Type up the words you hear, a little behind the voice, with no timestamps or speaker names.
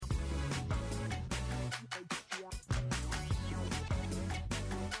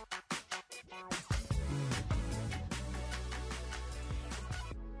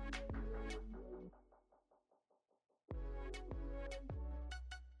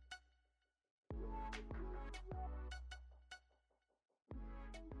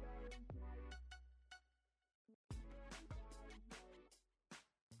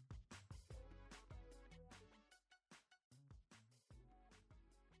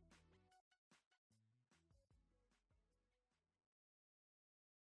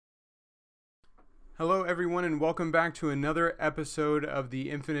Hello, everyone, and welcome back to another episode of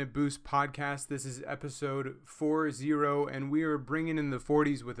the Infinite Boost podcast. This is episode 40, and we are bringing in the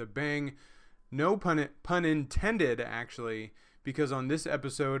 40s with a bang. No pun intended, actually, because on this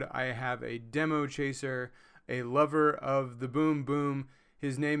episode, I have a demo chaser, a lover of the boom boom.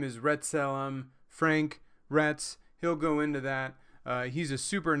 His name is Retselam, Frank Retz. He'll go into that. He's a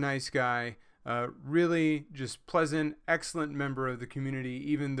super nice guy. Really just pleasant, excellent member of the community,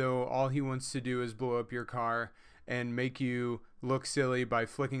 even though all he wants to do is blow up your car and make you look silly by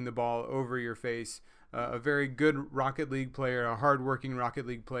flicking the ball over your face. A very good Rocket League player, a hardworking Rocket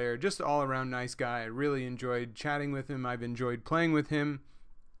League player, just all around nice guy. I really enjoyed chatting with him. I've enjoyed playing with him.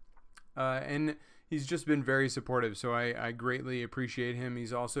 And he's just been very supportive, so I greatly appreciate him.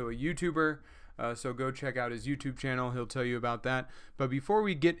 He's also a YouTuber. So go check out his YouTube channel. He'll tell you about that. But before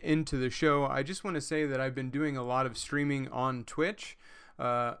we get into the show, I just want to say that I've been doing a lot of streaming on Twitch.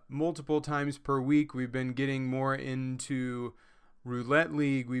 Multiple times per week, we've been getting more into Roulette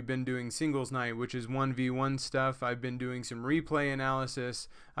League. We've been doing Singles Night, which is 1v1 stuff. I've been doing some replay analysis.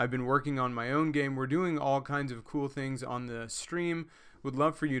 I've been working on my own game. We're doing all kinds of cool things on the stream. Would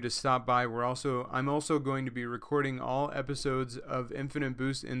love for you to stop by. I'm also going to be recording all episodes of Infinite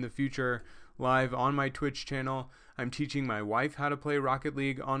Boost in the future live on my Twitch channel. I'm teaching my wife how to play Rocket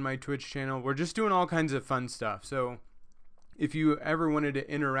League on my Twitch channel. We're just doing all kinds of fun stuff. So if you ever wanted to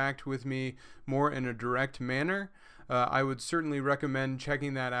interact with me more in a direct manner, I would certainly recommend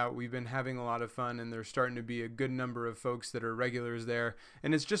checking that out. We've been having a lot of fun, and there's starting to be a good number of folks that are regulars there,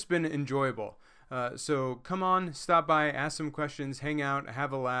 and it's just been enjoyable. So come on, stop by, ask some questions, hang out,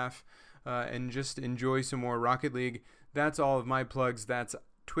 have a laugh, and just enjoy some more Rocket League. That's all of my plugs. That's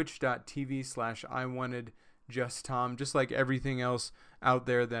twitch.tv/IwantedJustTom, just like everything else out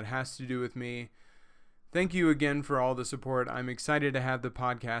there that has to do with me. Thank you again for all the support. I'm excited to have the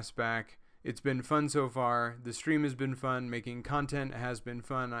podcast back. It's been fun so far. The stream has been fun. Making content has been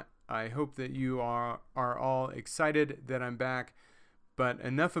fun. I hope that you are all excited that I'm back. But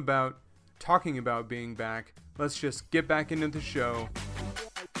enough about talking about being back. Let's just get back into the show.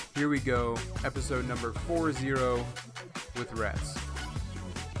 Here we go. Episode number 40 with Retz.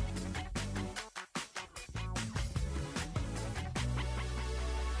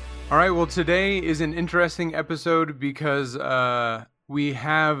 All right, well, today is an interesting episode because we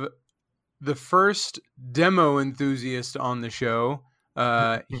have the first demo enthusiast on the show.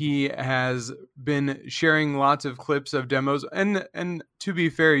 He has been sharing lots of clips of demos, and to be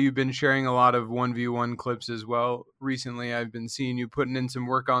fair, you've been sharing a lot of 1v1 clips as well. Recently, I've been seeing you putting in some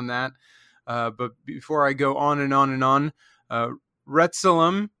work on that. But before I go on and on and on,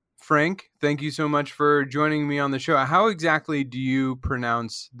 Retselam, Frank, thank you so much for joining me on the show. How exactly do you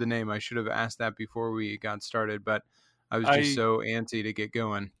pronounce the name? I should have asked that before we got started, but I was just so antsy to get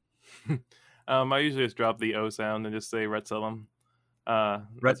going. I usually just drop the O sound and just say Retselam.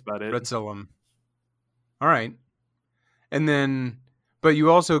 That's about it. Retselam. All right. And then, but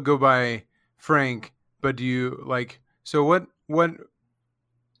you also go by Frank, but do you so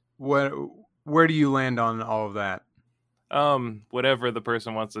where do you land on all of that? Whatever the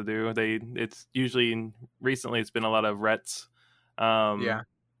person wants to do. It's usually recently it's been a lot of Retz. Yeah.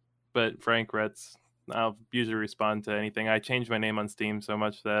 But Frank Retz, I'll usually respond to anything. I changed my name on Steam so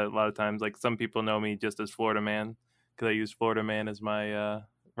much that a lot of times, like, some people know me just as Florida Man because I used Florida Man as my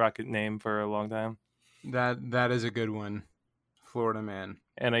Rocket name for a long time. That is a good one, Florida Man.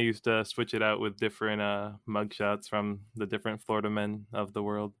 And I used to switch it out with different mugshots from the different Florida men of the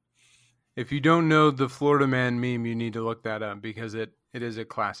world. If you don't know the Florida Man meme, you need to look that up because it is a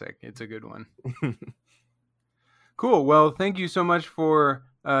classic. It's a good one. Cool. Well, thank you so much for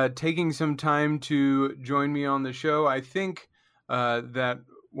taking some time to join me on the show. I think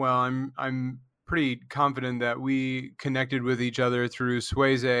I'm pretty confident that we connected with each other through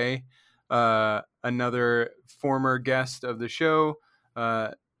Swayze, another former guest of the show,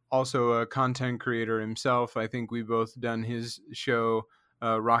 also a content creator himself. I think we've both done his show,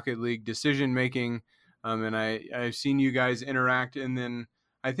 Rocket League Decision Making, and I've seen you guys interact, and then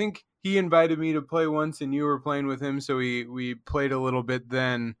I think he invited me to play once and you were playing with him, so we played a little bit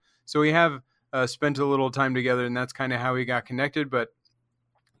then. So we have spent a little time together, and that's kind of how we got connected. But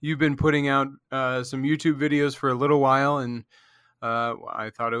you've been putting out some YouTube videos for a little while, and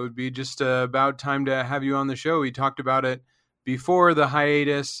I thought it would be just about time to have you on the show. We talked about it before the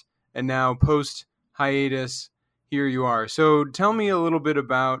hiatus, and now post-hiatus, here you are. So tell me a little bit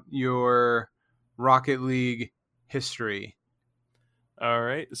about your Rocket League history. All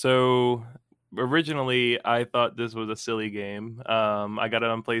right. So originally, I thought this was a silly game. I got it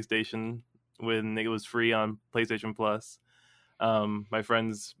on PlayStation when it was free on PlayStation Plus. My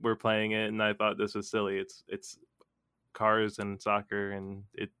friends were playing it, and I thought this was silly. It's cars and soccer, and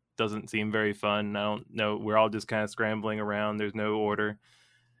it doesn't seem very fun. I don't know. We're all just kind of scrambling around. There's no order.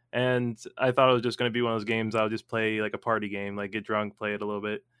 And I thought it was just going to be one of those games I'll just play like a party game, like get drunk, play it a little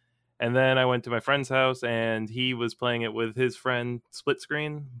bit. And then I went to my friend's house, and he was playing it with his friend split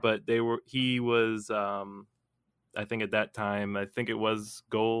screen, but he was I think at that time, I think it was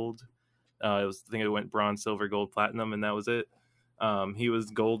gold. I think it went bronze, silver, gold, platinum, and that was it. He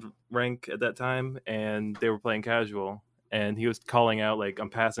was gold rank at that time, and they were playing casual. And he was calling out like, "I'm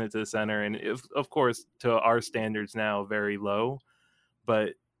passing it to the center," and of course, to our standards now, very low.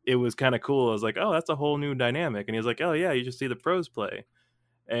 But it was kind of cool. I was like, "Oh, that's a whole new dynamic." And he was like, "Oh yeah, you just see the pros play."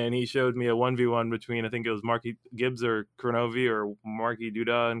 And he showed me a 1v1 between, I think it was Marky Gibbs or Kronovi, or Marky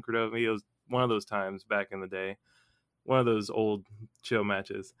Duda and Kronovi. It was one of those times back in the day, one of those old show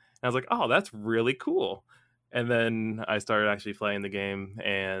matches. And I was like, "Oh, that's really cool." And then I started actually playing the game,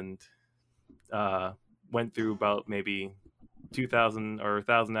 and went through about maybe 2,000 or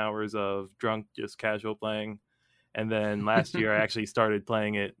 1,000 hours of drunk, just casual playing. And then last year, I actually started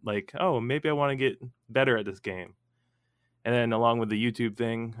playing it like, oh, maybe I want to get better at this game. And then along with the YouTube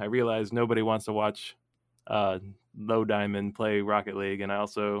thing, I realized nobody wants to watch Low Diamond play Rocket League, and I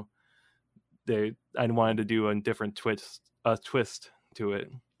wanted to do a different twist to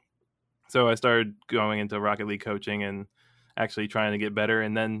it. So I started going into Rocket League coaching and actually trying to get better.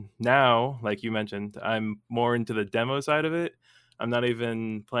 And then now, like you mentioned, I'm more into the demo side of it. I'm not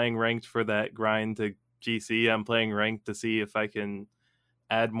even playing ranked for that grind to GC. I'm playing ranked to see if I can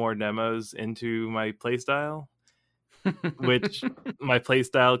add more demos into my playstyle, which my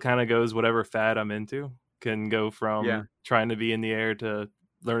playstyle kind of goes whatever fad I'm into. Can go from trying to be in the air to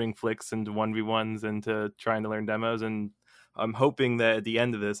learning flicks into 1v1s into trying to learn demos. And I'm hoping that at the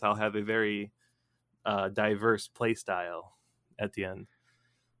end of this, I'll have a very diverse playstyle at the end.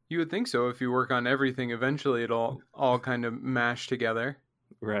 You would think so. If you work on everything, eventually it'll all kind of mash together.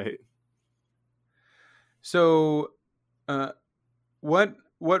 Right. So, what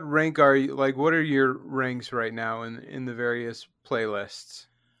rank are you? Like, what are your ranks right now in the various playlists?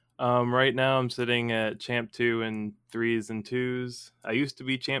 Right now I'm sitting at Champ 2 and 3s and 2s. I used to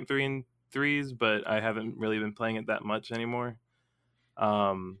be Champ 3 and 3s, but I haven't really been playing it that much anymore.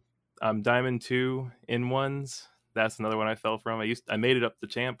 I'm Diamond 2 in 1s. That's another one I fell from. I made it up the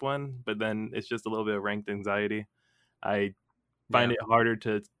Champ one, but then it's just a little bit of ranked anxiety. I find it harder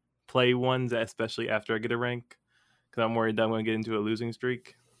to play 1s, especially after I get a rank, because I'm worried that I'm going to get into a losing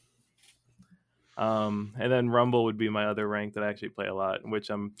streak. And then Rumble would be my other rank that I actually play a lot, in which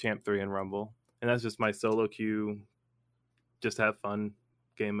I'm Champ 3 in Rumble. And that's just my solo queue, just have fun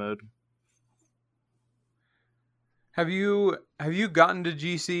game mode. Have you gotten to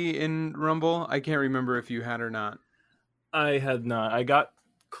GC in Rumble? I can't remember if you had or not. I had not. I got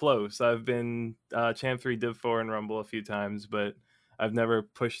close. I've been Champ 3 Div 4 in Rumble a few times, but I've never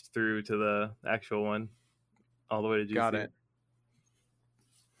pushed through to the actual one all the way to GC. Got it.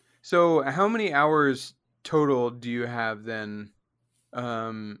 So how many hours total do you have then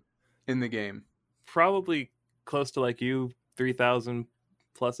in the game? Probably close to like you, 3,000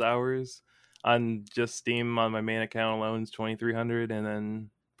 plus hours. On just Steam on my main account alone is 2,300, and then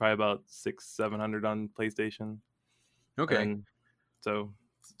probably about 600-700 on PlayStation. Okay. And so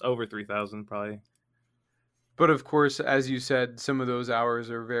over 3,000 probably. But of course, as you said, some of those hours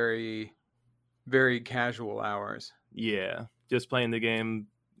are very, very casual hours. Yeah, just playing the game,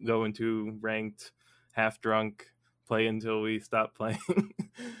 go into ranked, half drunk, play until we stop playing.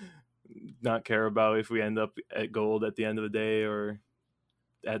 Not care about if we end up at gold at the end of the day or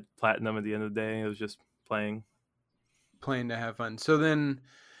at platinum at the end of the day. It was just playing to have fun. So then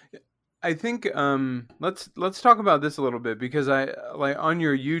I think let's talk about this a little bit, because I like on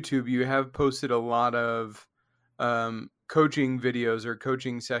your YouTube you have posted a lot of coaching videos or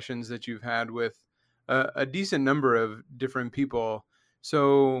coaching sessions that you've had with a decent number of different people.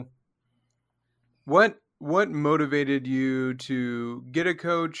 So what motivated you to get a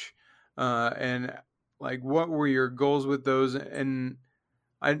coach, and like what were your goals with those? And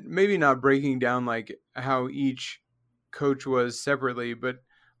I maybe not breaking down like how each coach was separately, but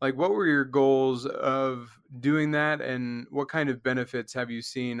like what were your goals of doing that, and what kind of benefits have you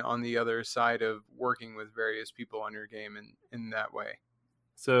seen on the other side of working with various people on your game in that way?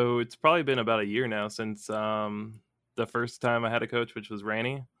 So it's probably been about a year now since the first time I had a coach, which was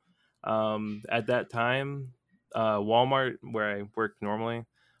Ranny. At that time, Walmart, where I worked normally,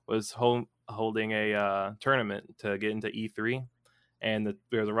 was holding a tournament to get into E3. And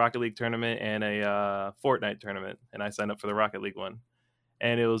there was a Rocket League tournament and a Fortnite tournament, and I signed up for the Rocket League one.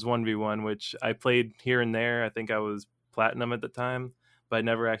 And it was 1v1, which I played here and there. I think I was platinum at the time, but I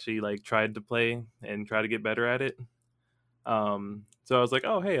never actually like tried to play and try to get better at it. So I was like,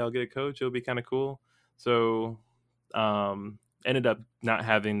 oh, hey, I'll get a coach. It'll be kind of cool. So ended up not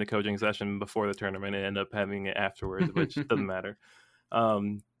having the coaching session before the tournament and ended up having it afterwards, which doesn't matter.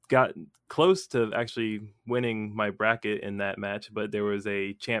 Got close to actually winning my bracket in that match, but there was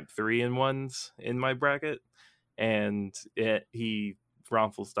a champ 3-in-1s in my bracket, and he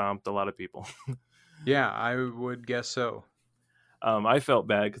Raffle stomped a lot of people. Yeah, I would guess so. I felt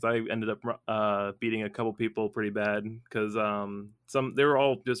bad because I ended up beating a couple people pretty bad because they were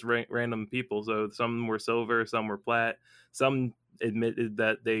all just random people. So some were silver, some were plat, some admitted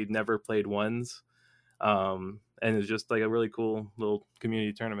that they never played ones, and it was just like a really cool little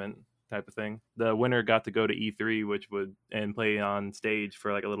community tournament type of thing. The winner got to go to E3, and play on stage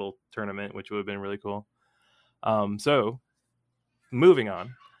for like a little tournament, which would have been really cool. So moving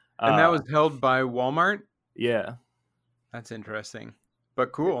on, and that was held by Walmart. Yeah. That's interesting,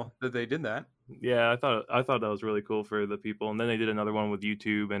 but cool that they did that. Yeah, I thought that was really cool for the people. And then they did another one with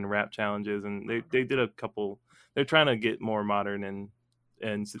YouTube and rap challenges, and they did a couple. They're trying to get more modern and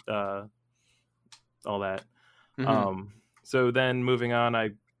all that. Mm-hmm. So then moving on, I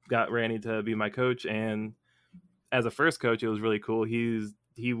got Randy to be my coach, and as a first coach, it was really cool.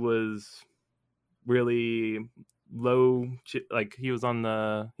 He was really low, like he was on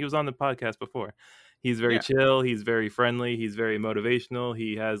the podcast before. He's very chill. He's very friendly. He's very motivational.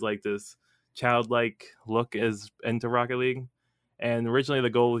 He has like this childlike look as into Rocket League. And originally the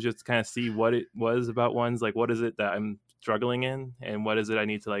goal was just to kind of see what it was about ones, like what is it that I'm struggling in and what is it I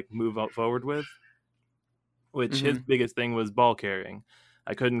need to like move up forward with, which his biggest thing was ball carrying.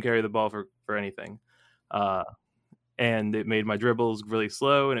 I couldn't carry the ball for anything. And it made my dribbles really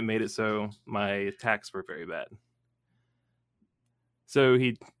slow, and it made it so my attacks were very bad. So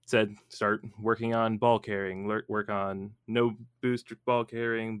he said, start working on ball carrying, work on no boost ball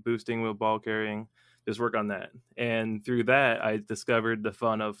carrying, boosting with ball carrying, just work on that. And through that, I discovered the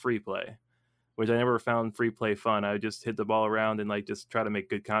fun of free play, which I never found free play fun. I would just hit the ball around and like just try to make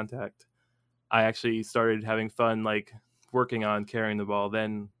good contact. I actually started having fun, like working on carrying the ball,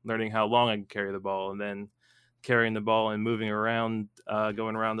 then learning how long I could carry the ball, and then carrying the ball and moving around,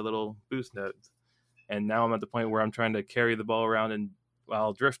 going around the little boost nodes. And now I'm at the point where I'm trying to carry the ball around and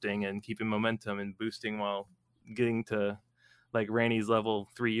while drifting and keeping momentum and boosting while getting to like Randy's level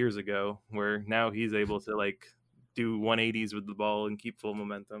 3 years ago, where now he's able to like do 180s with the ball and keep full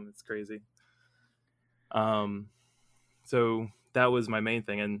momentum. It's crazy. So that was my main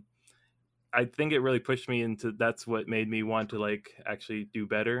thing. And I think it really pushed me into, that's what made me want to like actually do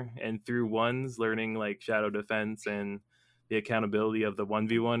better. And through ones, learning like shadow defense and the accountability of the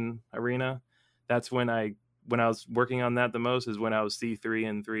 1v1 arena, that's when I was working on that the most, is when I was C3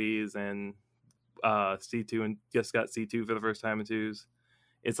 and 3s and C2 and just got C2 for the first time in 2s.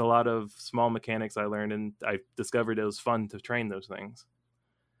 It's a lot of small mechanics I learned, and I discovered it was fun to train those things.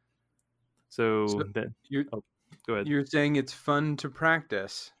 So go ahead. You're saying it's fun to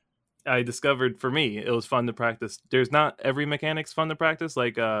practice. I discovered for me, it was fun to practice. There's not every mechanic's fun to practice.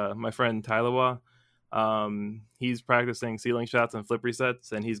 Like my friend Tyler, he's practicing ceiling shots and flip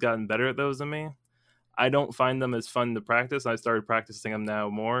resets, and he's gotten better at those than me. I don't find them as fun to practice. I started practicing them now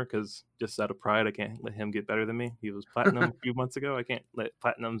more because just out of pride, I can't let him get better than me. He was platinum a few months ago. I can't let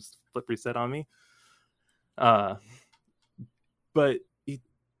platinum's flip reset on me. But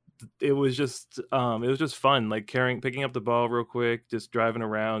it was just fun, like picking up the ball real quick, just driving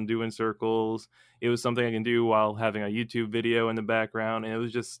around, doing circles. It was something I can do while having a YouTube video in the background, and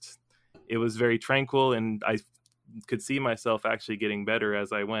it was very tranquil, and I could see myself actually getting better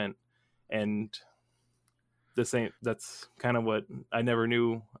as I went. And that's kind of what I never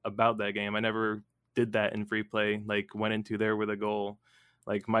knew about that game. I never did that in free play, like went into there with a goal.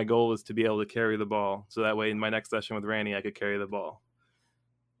 Like my goal was to be able to carry the ball, so that way in my next session with Randy I could carry the ball.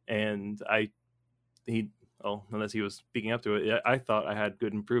 And unless he was speaking up to it, I thought I had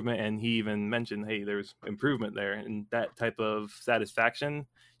good improvement, and he even mentioned, hey, there's improvement there. And that type of satisfaction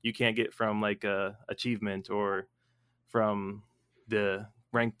you can't get from like a achievement or from the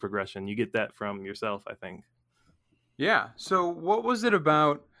rank progression. You get that from yourself, I think. Yeah. So what was it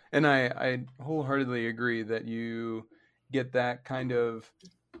about? And I wholeheartedly agree that you get that kind of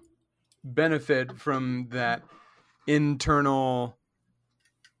benefit from that internal.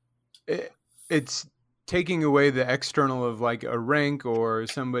 It's taking away the external of like a rank or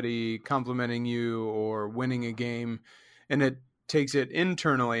somebody complimenting you or winning a game, and it takes it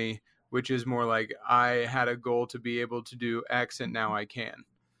internally, which is more like I had a goal to be able to do X and now I can.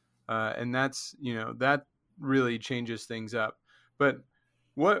 And that's, that really changes things up. But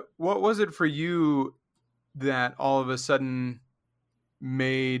what was it for you that all of a sudden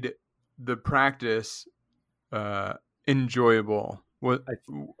made the practice enjoyable? What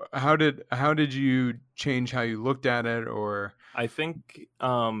I how did you change how you looked at it? Or I think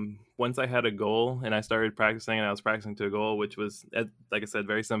once I had a goal and I started practicing, and I was practicing to a goal, which was, like I said,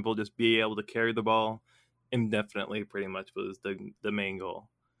 very simple, just be able to carry the ball indefinitely. Pretty much was the main goal.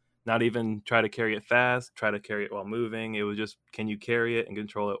 Not even try to carry it fast, try to carry it while moving. It was just, can you carry it and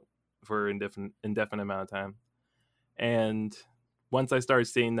control it for indefinite amount of time? And once I started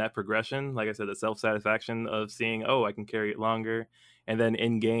seeing that progression, like I said, the self satisfaction of seeing, oh, I can carry it longer, and then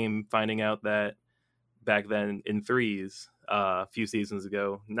in game finding out that back then in threes, a few seasons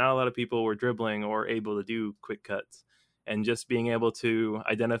ago, not a lot of people were dribbling or able to do quick cuts. And just being able to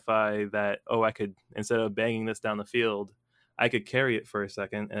identify that, oh, I could, instead of banging this down the field, I could carry it for a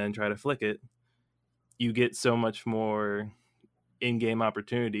second and then try to flick it. You get so much more in-game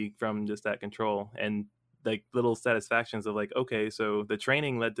opportunity from just that control, and like little satisfactions of like, okay, so the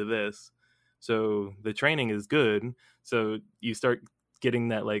training led to this, so the training is good. So you start getting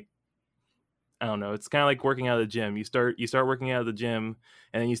that, like, I don't know, it's kind of like working out of the gym. You start working out of the gym,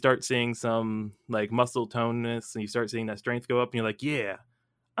 and then you start seeing some like muscle toneness, and you start seeing that strength go up, and you're like, yeah,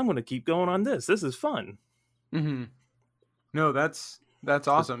 I'm gonna keep going on this is fun. mm-hmm. No, that's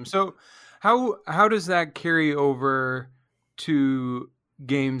awesome. So how does that carry over to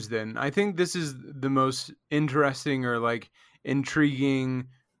games then? I think this is the most interesting or like intriguing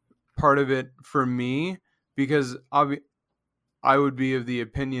part of it for me, because I would be of the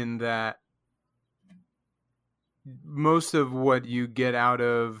opinion that most of what you get out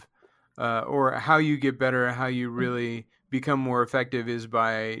of or how you get better, how you really become more effective is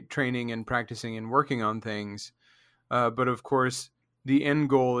by training and practicing and working on things. But of course, the end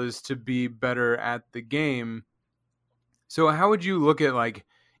goal is to be better at the game. So how would you look at like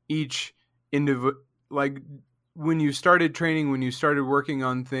each individual, like when you started training, when you started working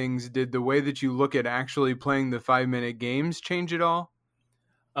on things, did the way that you look at actually playing the 5-minute games change at all?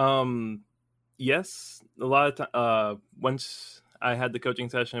 Yes, a lot of time. Once I had the coaching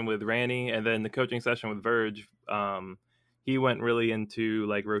session with Randy, and then the coaching session with Verge, he went really into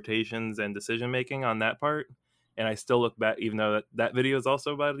like rotations and decision making on that part. And I still look back, even though that video is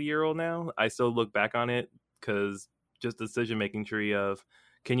also about a year old now. I still look back on it because just the decision making tree of,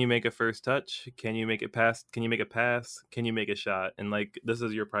 can you make a first touch? Can you make it pass? Can you make a pass? Can you make a shot? And like, this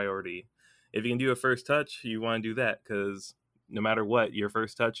is your priority. If you can do a first touch, you want to do that, because no matter what, your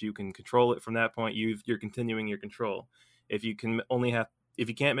first touch, you can control it from that point. You're continuing your control. If you can only have, if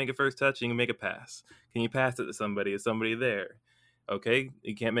you can't make a first touch, you can make a pass. Can you pass it to somebody? Is somebody there? Okay,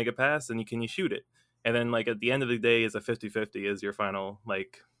 you can't make a pass, then can you shoot it? And then like at the end of the day is a 50-50 is your final,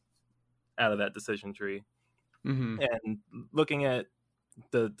 like, out of that decision tree. Mm-hmm. And looking at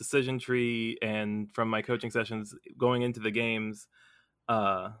the decision tree and from my coaching sessions going into the games,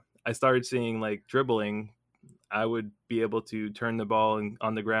 I started seeing like dribbling, I would be able to turn the ball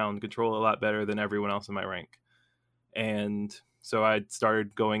on the ground, control a lot better than everyone else in my rank. And so I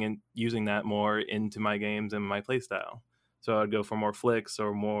started going and using that more into my games and my play style. So I'd go for more flicks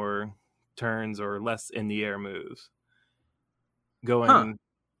or more turns or less in the air moves. Going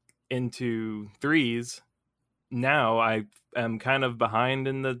into threes, now I am kind of behind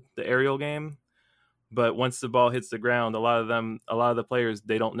in the aerial game. But once the ball hits the ground, a lot of the players,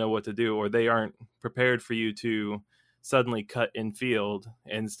 they don't know what to do, or they aren't prepared for you to suddenly cut in field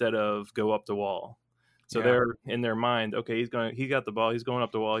instead of go up the wall. So they're in their mind, okay, he got the ball, he's going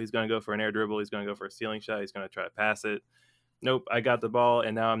up the wall, he's going to go for an air dribble, he's going to go for a stealing shot, he's going to try to pass it. Nope, I got the ball,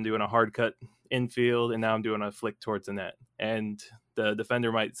 and now I'm doing a hard cut infield, and now I'm doing a flick towards the net. And the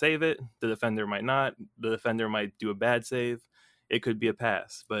defender might save it, the defender might not, the defender might do a bad save. It could be a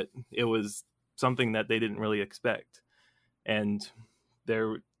pass, but it was something that they didn't really expect. And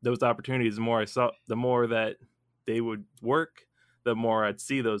those opportunities, the more I saw, the more that they would work, the more I'd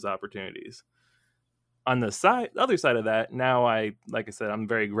see those opportunities. On the other side of that, now like I said, I'm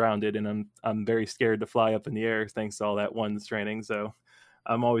very grounded, and I'm very scared to fly up in the air thanks to all that ones training. So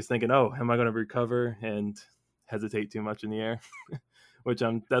I'm always thinking, oh, am I going to recover, and hesitate too much in the air, which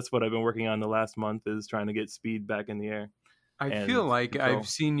that's what I've been working on the last month, is trying to get speed back in the air. I feel like control. I've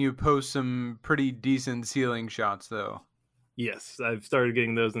seen you post some pretty decent ceiling shots, though. Yes, I've started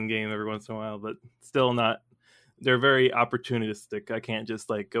getting those in game every once in a while, but still not. They're very opportunistic. I can't just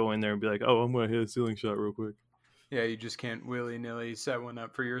like go in there and be like, oh, I'm going to hit a ceiling shot real quick. Yeah, you just can't willy-nilly set one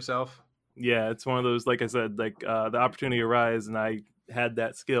up for yourself. Yeah, it's one of those, like I said, like the opportunity arose, and I had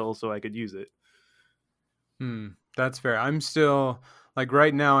that skill so I could use it. That's fair. I'm still, like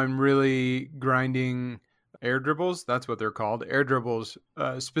right now, I'm really grinding air dribbles. That's what they're called. Air dribbles,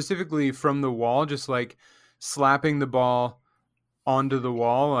 specifically from the wall, just like slapping the ball onto the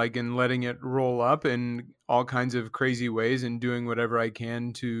wall, like, and letting it roll up in all kinds of crazy ways and doing whatever I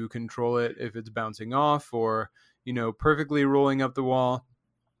can to control it if it's bouncing off or, perfectly rolling up the wall.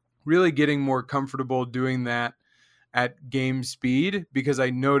 Really getting more comfortable doing that at game speed, because I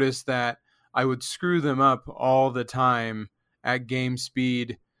noticed that I would screw them up all the time at game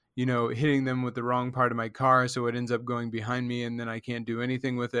speed, hitting them with the wrong part of my car. So it ends up going behind me and then I can't do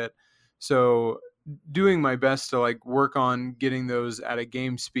anything with it. So doing my best to like work on getting those at a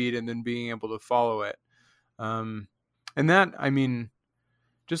game speed and then being able to follow it. And that, I mean,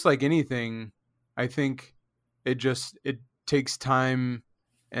 just like anything, I think it takes time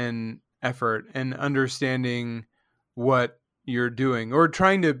and effort and understanding what you're doing, or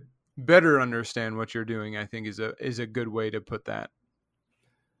trying to better understand what you're doing, I think is a good way to put that.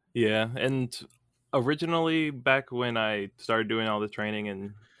 Yeah. And originally, back when I started doing all this training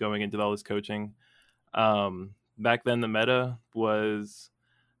and going into all this coaching, back then the meta was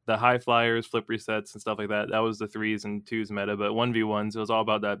the high flyers, flip resets, and stuff like that. That was the 3s and 2s meta. But 1v1s, it was all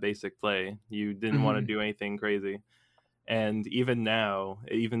about that basic play. You didn't want to do anything crazy. And even now,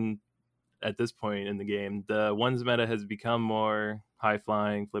 even at this point in the game, the 1s meta has become more high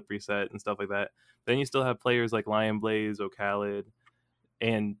flying, flip reset, and stuff like that. Then you still have players like Lion Blaze, O'Khalid,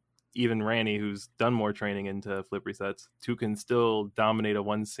 and even Ranny, who's done more training into flip resets, who can still dominate a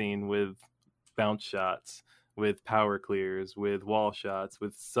 1 scene with bounce shots, with power clears, with wall shots,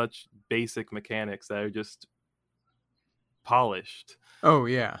 with such basic mechanics that are just polished. Oh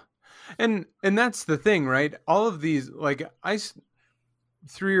yeah. And that's the thing, right? All of these, like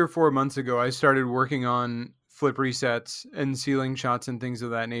 3 or 4 months ago, I started working on flip resets and ceiling shots and things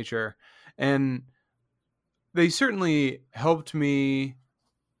of that nature. And they certainly helped me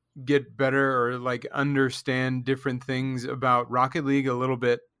get better, or like understand different things about Rocket League a little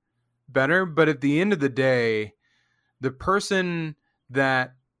bit better. But at the end of the day, the person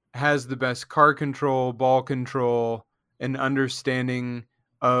that has the best car control, ball control, and understanding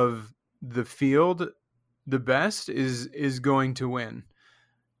of the field the best is going to win.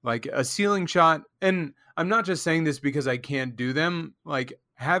 Like a ceiling shot, and I'm not just saying this because I can't do them, like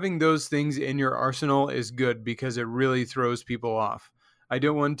having those things in your arsenal is good because it really throws people off. I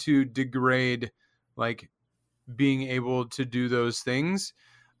don't want to degrade like being able to do those things.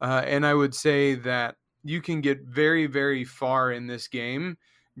 And I would say that you can get very, very far in this game,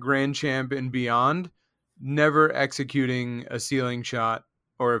 Grand Champ and beyond, never executing a ceiling shot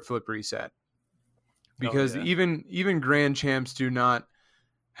or a flip reset. Because even Grand Champs do not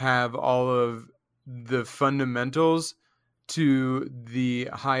have all of the fundamentals to the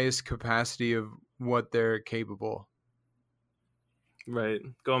highest capacity of what they're capable. Right.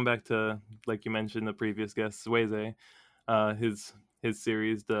 Going back to, like you mentioned, the previous guest, Swayze, his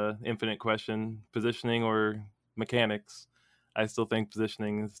series, The Infinite Question, positioning or mechanics, I still think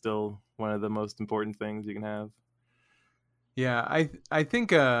positioning is still one of the most important things you can have. Yeah, I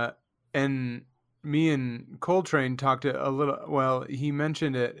think and me and Coltrane talked a little, well, he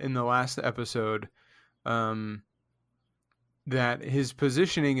mentioned it in the last episode, that his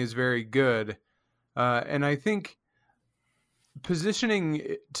positioning is very good. And I think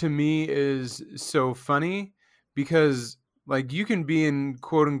positioning to me is so funny because like you can be in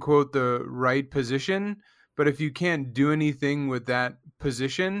quote unquote the right position, but if you can't do anything with that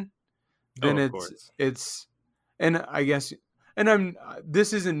position, then it's and I guess, and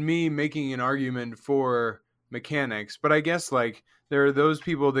this isn't me making an argument for mechanics, but I guess like there are those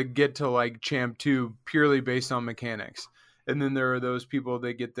people that get to like Champ 2 purely based on mechanics. And then there are those people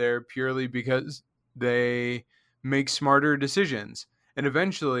that get there purely because they make smarter decisions. And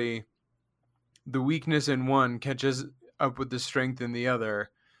eventually the weakness in one catches up with the strength in the other.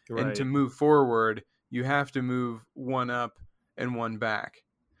 Right. And to move forward, you have to move one up and one back.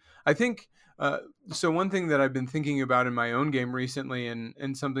 I think so one thing that I've been thinking about in my own game recently,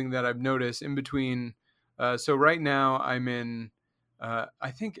 and something that I've noticed in between, so right now I'm in,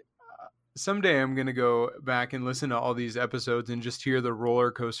 I think someday I'm going to go back and listen to all these episodes and just hear the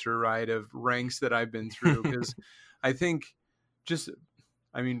roller coaster ride of ranks that I've been through. Because I think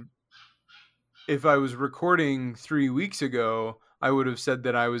if I was recording 3 weeks ago, I would have said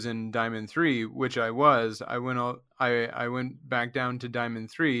that I was in Diamond 3, which I was. I went back down to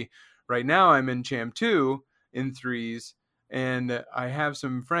Diamond 3. Right now I'm in Champ 2 in 3s, and I have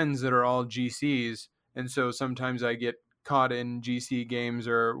some friends that are all GCs, and so sometimes I get caught in GC games,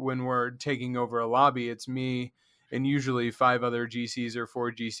 or when we're taking over a lobby, it's me and usually 5 other GCs or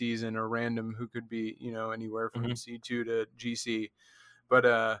 4 GCs and a random who could be, anywhere from C2 to GC.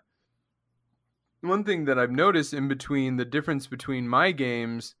 But one thing that I've noticed in between the difference between my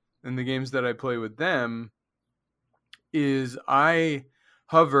games and the games that I play with them is I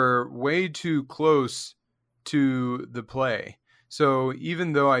hover way too close to the play. So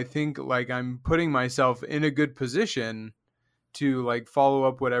even though I think like I'm putting myself in a good position to like follow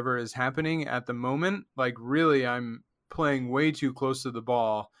up whatever is happening at the moment, like really I'm playing way too close to the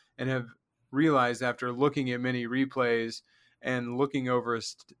ball, and have realized after looking at many replays and looking over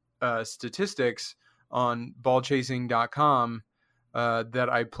statistics on ballchasing.com that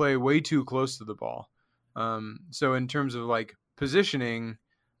I play way too close to the ball. So in terms of like positioning,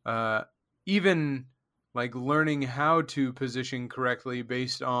 even like learning how to position correctly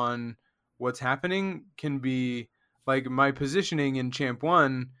based on what's happening can be like my positioning in Champ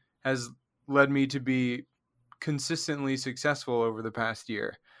 1 has led me to be consistently successful over the past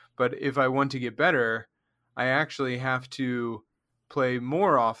year. But if I want to get better, I actually have to play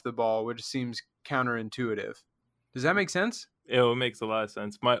more off the ball, which seems counterintuitive. Does that make sense? It makes a lot of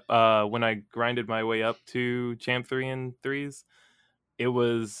sense. My when I grinded my way up to Champ 3 and 3s, it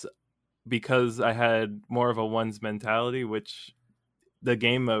was because I had more of a ones mentality, which the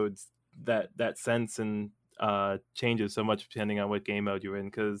game modes that sense and changes so much depending on what game mode you're in,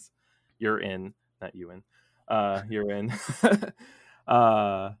 because you're in, not you in, you're in.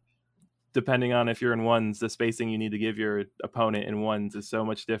 Depending on if you're in ones, the spacing you need to give your opponent in ones is so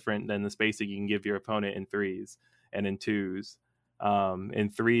much different than the spacing you can give your opponent in threes and in twos. In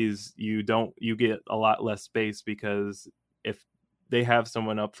threes, you get a lot less space, because if they have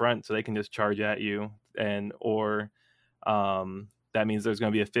someone up front, so they can just charge at you, or that means there's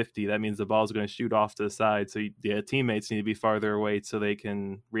going to be a 50. That means the ball's going to shoot off to the side. So the teammates need to be farther away so they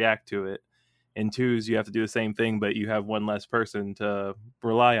can react to it. In twos, you have to do the same thing, but you have one less person to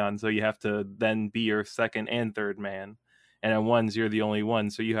rely on. So you have to then be your second and third man. And in ones, you're the only one.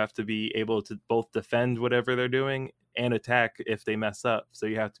 So you have to be able to both defend whatever they're doing and attack if they mess up. So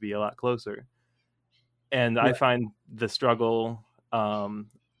you have to be a lot closer. And I find the struggle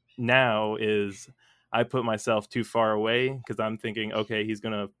now is I put myself too far away, because I'm thinking, okay, he's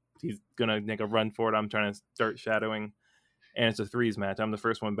gonna make a run for it. I'm trying to start shadowing, and it's a threes match. I'm the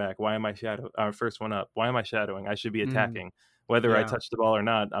first one back. Why am I first one up? Why am I shadowing? I should be attacking. Whether I touch the ball or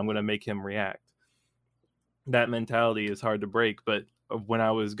not, I'm gonna make him react. That mentality is hard to break, but when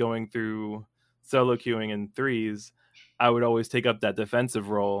I was going through solo queuing in threes, I would always take up that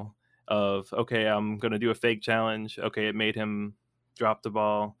defensive role of, okay, I'm gonna do a fake challenge. Okay, it made him drop the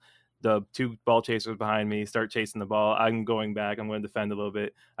ball. The two ball chasers behind me start chasing the ball. I'm going back. I'm going to defend a little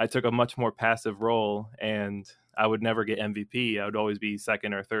bit. I took a much more passive role, and I would never get MVP. I would always be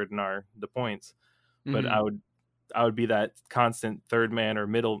second or third in the points. But I would be that constant third man or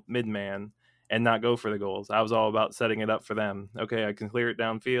mid man and not go for the goals. I was all about setting it up for them. Okay, I can clear it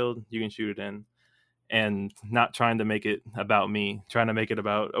downfield. You can shoot it in. And not trying to make it about me, trying to make it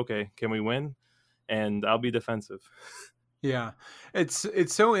about, okay, can we win? And I'll be defensive. Yeah, it's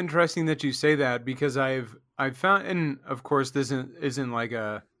so interesting that you say that, because I've found, and of course this isn't like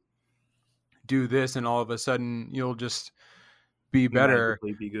a do this and all of a sudden you'll just be better.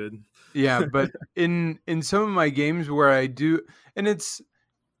 Magically be good. Yeah, but in some of my games where I do, and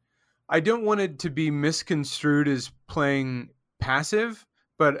I don't want it to be misconstrued as playing passive,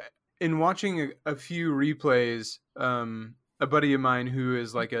 but in watching a few replays, a buddy of mine who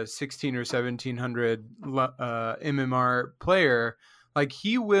is like a 16 or 1700 MMR player, like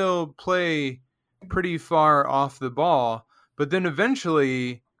he will play pretty far off the ball, but then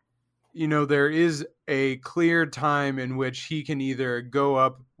eventually, there is a clear time in which he can either go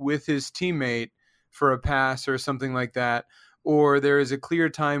up with his teammate for a pass or something like that, or there is a clear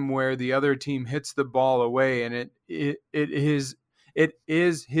time where the other team hits the ball away, and it is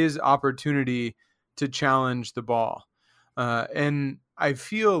his opportunity to challenge the ball. And I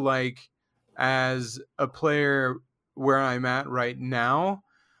feel like as a player where I'm at right now,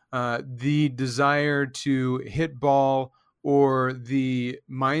 the desire to hit ball, or the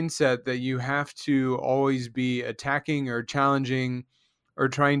mindset that you have to always be attacking or challenging or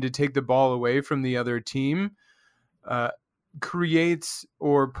trying to take the ball away from the other team, creates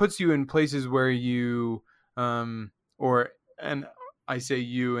or puts you in places where you, and I say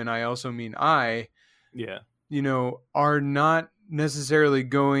you, and I also mean are not necessarily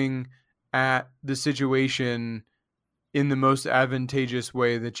going at the situation in the most advantageous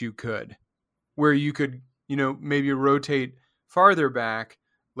way that you could, where you could, maybe rotate farther back,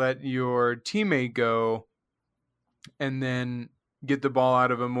 let your teammate go, and then get the ball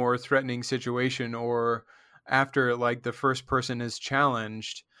out of a more threatening situation, or after like the first person is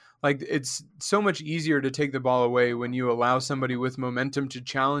challenged. Like, it's so much easier to take the ball away when you allow somebody with momentum to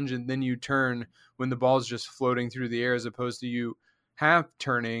challenge, and then you turn when the ball is just floating through the air, as opposed to you half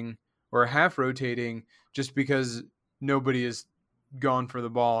turning or half rotating just because nobody is gone for the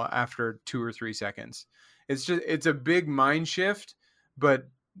ball after 2 or 3 seconds. It's a big mind shift, but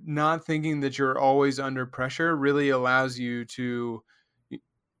not thinking that you're always under pressure really allows you to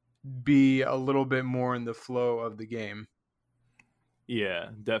be a little bit more in the flow of the game. Yeah,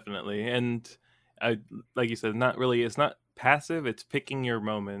 definitely. And like you said, not really. It's not passive. It's picking your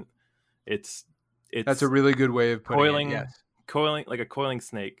moment. It's That's a really good way of putting it. Yes, coiling like a coiling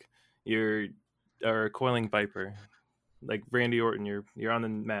snake. Or a coiling viper, like Randy Orton. You're on the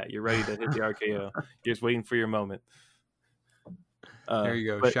mat. You're ready to hit the RKO. You're just waiting for your moment. There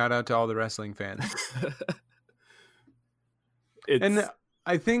you go. Shout out to all the wrestling fans. And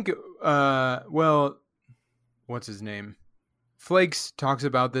I think, well, what's his name? Flakes talks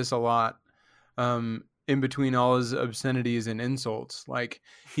about this a lot. In between all his obscenities and insults, like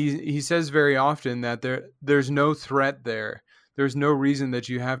he says very often that there's no threat there. There's no reason that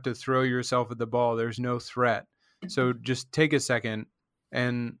you have to throw yourself at the ball. There's no threat. So just take a second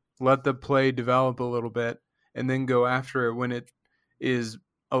and let the play develop a little bit, and then go after it when it is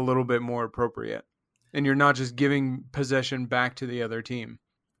a little bit more appropriate. And you're not just giving possession back to the other team.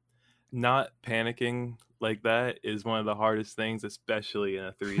 Not panicking like that is one of the hardest things, especially in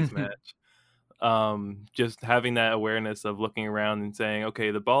a threes match. Just having that awareness of looking around and saying,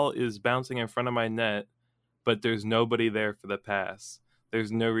 okay, the ball is bouncing in front of my net, but there's nobody there for the pass.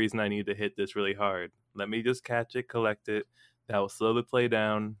 There's no reason I need to hit this really hard. Let me just catch it, collect it. That will slow the play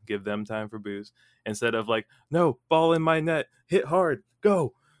down, give them time for boost. Instead of like, no, ball in my net, hit hard,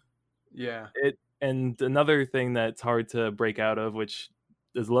 go. Yeah. And another thing that's hard to break out of, which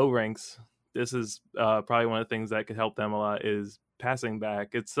is low ranks, this is probably one of the things that could help them a lot, is passing back.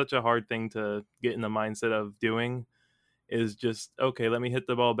 It's such a hard thing to get in the mindset of doing, is just, okay, let me hit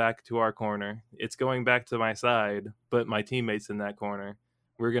the ball back to our corner. It's going back to my side, but my teammate's in that corner.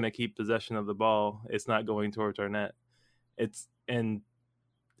 We're going to keep possession of the ball. It's not going towards our net. It's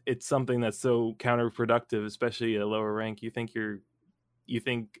something that's so counterproductive, especially at a lower rank. You think,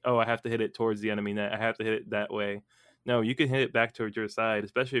 oh, I have to hit it towards the enemy net. I have to hit it that way. No, you can hit it back towards your side,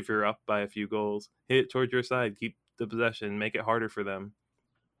 especially if you're up by a few goals. Hit it towards your side. Keep the possession. Make it harder for them.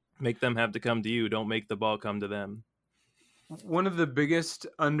 Make them have to come to you. Don't make the ball come to them. One of the biggest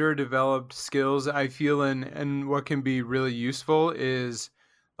underdeveloped skills I feel and what can be really useful is,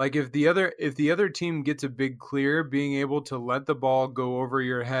 like, if the other team gets a big clear, being able to let the ball go over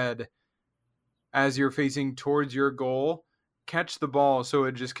your head as you're facing towards your goal, catch the ball so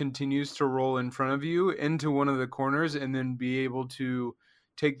it just continues to roll in front of you into one of the corners, and then be able to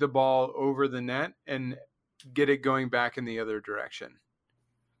take the ball over the net and get it going back in the other direction.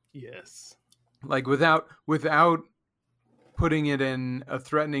 Yes. Like without putting it in a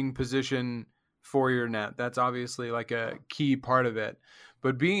threatening position for your net. That's obviously like a key part of it.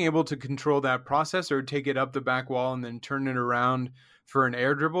 But being able to control that process, or take it up the back wall and then turn it around for an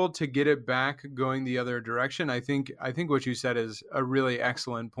air dribble to get it back going the other direction. I think what you said is a really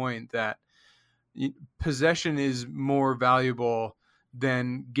excellent point, that possession is more valuable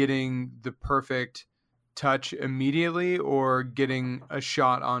than getting the perfect touch immediately or getting a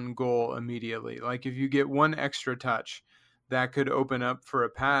shot on goal immediately. Like if you get one extra touch, that could open up for a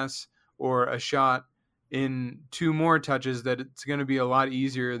pass or a shot in 2 more touches, that it's going to be a lot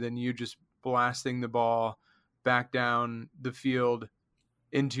easier than you just blasting the ball back down the field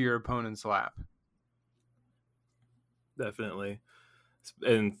into your opponent's lap. Definitely.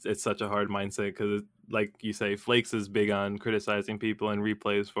 And it's such a hard mindset because, like you say, Flakes is big on criticizing people and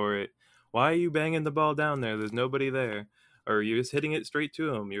replays for it. Why are you banging the ball down there? There's nobody there. Or you're just hitting it straight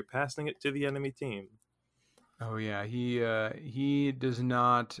to him. You're passing it to the enemy team. Oh yeah, he does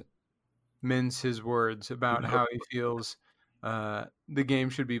not mince his words about how he feels the game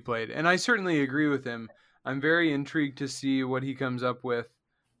should be played, and I certainly agree with him. I'm very intrigued to see what he comes up with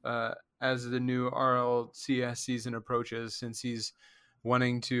as the new RLCS season approaches, since he's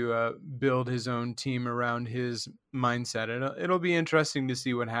wanting to build his own team around his mindset. It'll be interesting to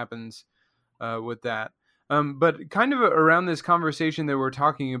see what happens with that. But kind of around this conversation that we're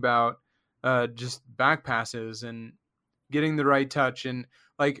talking about, just back passes and getting the right touch. And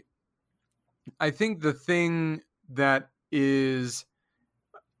like, I think the thing that is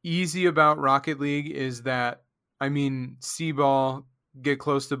easy about Rocket League is that, I mean, see ball, get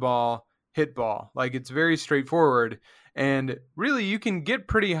close to ball, hit ball. Like, it's very straightforward. And really, you can get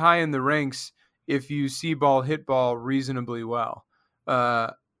pretty high in the ranks if you see ball, hit ball reasonably well.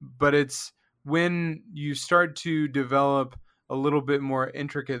 But it's when you start to develop a little bit more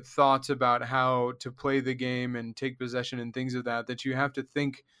intricate thoughts about how to play the game and take possession and things of that you have to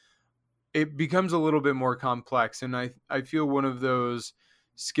think. It becomes a little bit more complex. And I feel one of those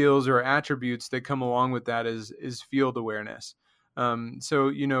skills or attributes that come along with that is field awareness. So,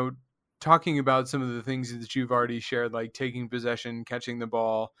 you know, talking about some of the things that you've already shared, like taking possession, catching the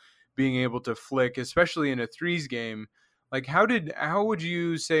ball, being able to flick, especially in a threes game, like how would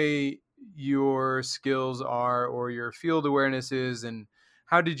you say your skills are or your field awareness is, and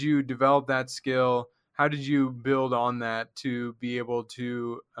how did you develop that skill? How did you build on that to be able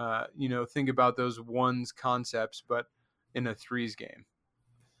to, you know, think about those ones concepts, but in a threes game?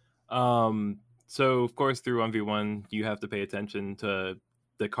 So of course through 1v1 you have to pay attention to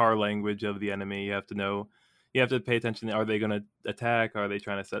the car language of the enemy. You have to know, you have to pay attention, are they going to attack, are they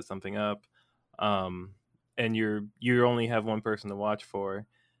trying to set something up? And you only have one person to watch for.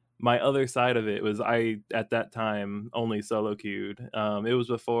 My other side of it was, I at that time only solo queued. It was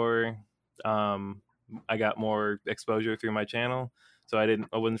before I got more exposure through my channel, so I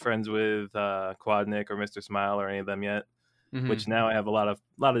wasn't friends with Quadnik or Mr. Smile or any of them yet. Mm-hmm. Which now I have a lot of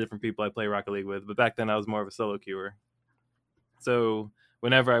different people I play Rocket League with, but back then I was more of a solo queuer. So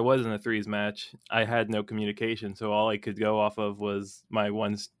whenever I was in a threes match, I had no communication, so all I could go off of was my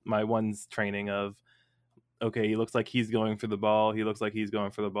ones training of, okay, he looks like he's going for the ball, he looks like he's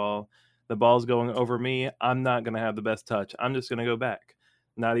going for the ball. The ball's going over me, I'm not going to have the best touch. I'm just going to go back.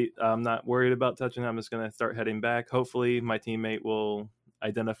 I'm not worried about touching, I'm just going to start heading back. Hopefully my teammate will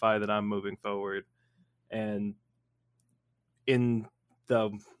identify that I'm moving forward. And in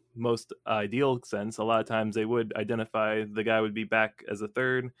the most ideal sense, a lot of times they would identify the guy would be back as a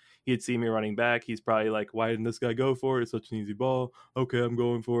third. He'd see me running back. He's probably like, why didn't this guy go for it? It's such an easy ball. Okay, I'm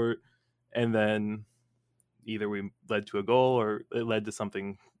going for it. And then either we led to a goal or it led to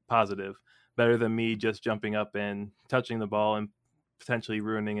something positive, better than me just jumping up and touching the ball and potentially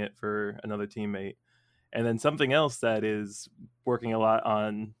ruining it for another teammate. And then something else that is working a lot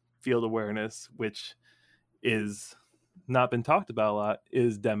on field awareness, which is not been talked about a lot,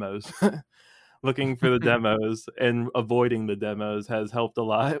 is demos. Looking for the demos and avoiding the demos has helped a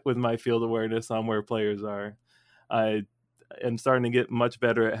lot with my field awareness on where players are. I am starting to get much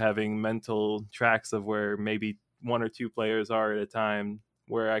better at having mental tracks of where maybe one or two players are at a time,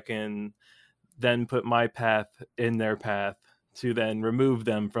 where I can then put my path in their path to then remove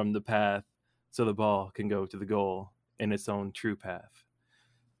them from the path so the ball can go to the goal in its own true path.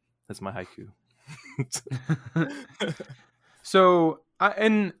 That's my haiku. So,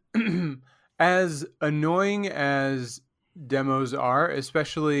 and as annoying as demos are,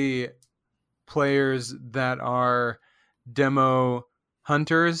 especially players that are demo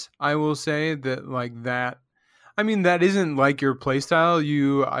hunters, I will say that, like, that, I mean, that isn't like your playstyle.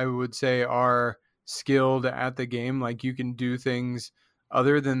 You, I would say, are skilled at the game. Like, you can do things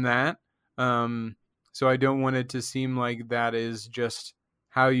other than that. So I don't want it to seem like that is just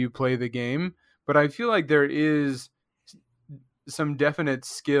how you play the game. But I feel like there is some definite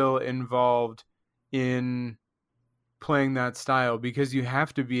skill involved in playing that style, because you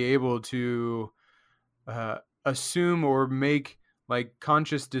have to be able to assume or make like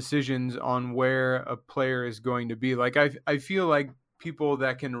conscious decisions on where a player is going to be. Like I feel like people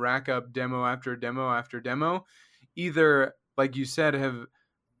that can rack up demo after demo after demo, either, like you said, have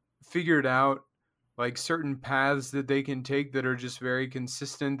figured out like certain paths that they can take that are just very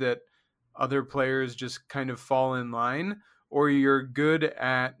consistent, that other players just kind of fall in line, or you're good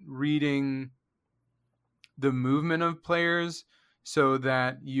at reading the movement of players so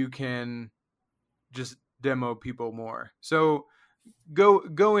that you can just demo people more. So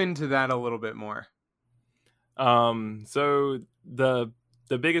go into that a little bit more. So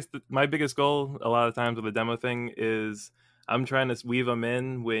my biggest goal a lot of times with the demo thing is I'm trying to weave them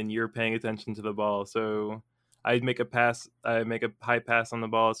in when you're paying attention to the ball. So I make a high pass on the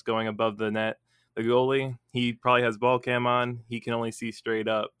ball. It's going above the net. The goalie, he probably has ball cam on. He can only see straight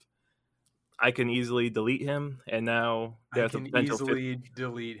up. I can easily delete him, and now there's a potential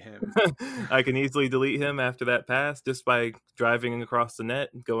delete him. I can easily delete him after that pass just by driving across the net,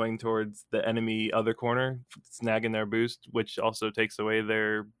 going towards the enemy other corner, snagging their boost, which also takes away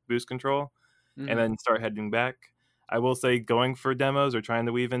their boost control, and then start heading back. I will say going for demos or trying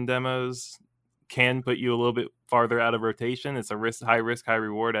to weave in demos can put you a little bit farther out of rotation. It's a high risk, high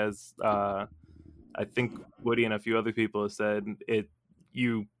reward, as I think Woody and a few other people have said.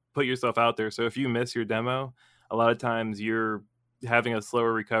 You put yourself out there. So if you miss your demo, a lot of times you're having a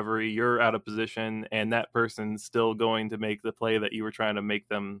slower recovery, you're out of position, and that person's still going to make the play that you were trying to make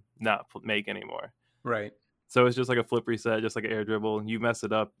them not make anymore. Right. So it's just like a flip reset, just like an air dribble. You mess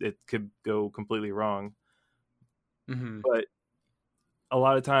it up, it could go completely wrong. But a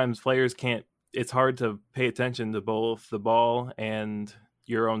lot of times players can't, it's hard to pay attention to both the ball and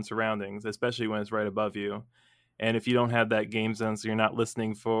your own surroundings, especially when it's right above you. And if you don't have that game sense, you're not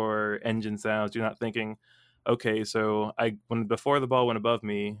listening for engine sounds. You're not thinking, okay, so before the ball went above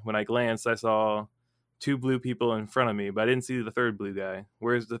me, when I glanced, I saw 2 blue people in front of me, but I didn't see the third blue guy.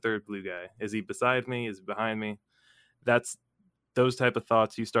 Where's the third blue guy? Is he beside me? Is he behind me? That's those type of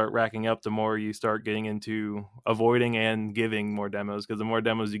thoughts you start racking up, the more you start getting into avoiding and giving more demos, because the more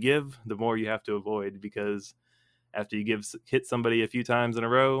demos you give, the more you have to avoid, because after you hit somebody a few times in a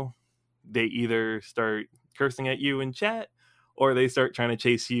row, they either start cursing at you in chat or they start trying to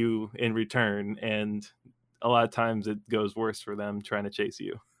chase you in return, and a lot of times it goes worse for them trying to chase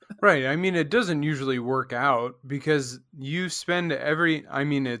you. Right. I mean, it doesn't usually work out because you spend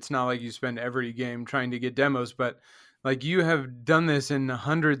it's not like you spend every game trying to get demos, but like you have done this in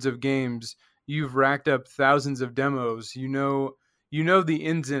hundreds of games. You've racked up thousands of demos. You know the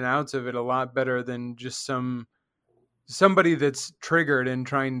ins and outs of it a lot better than just somebody that's triggered and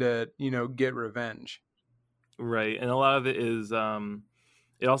trying to, get revenge. Right. And a lot of it is,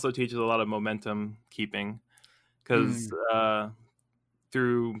 it also teaches a lot of momentum keeping, because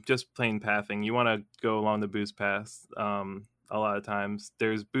through just plain pathing, you want to go along the boost paths. A lot of times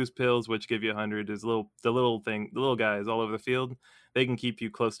there's boost pills which give you 100. There's the little guys all over the field. They can keep you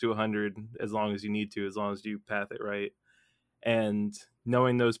close to 100 as long as you need to, as long as you path it right. And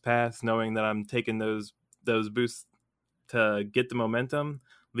knowing those paths, knowing that I'm taking those boosts to get the momentum,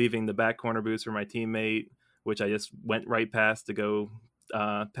 leaving the back corner boost for my teammate, which I just went right past to go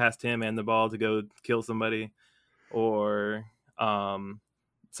past him and the ball to go kill somebody, or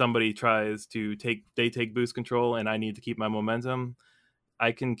somebody tries to take boost control and I need to keep my momentum.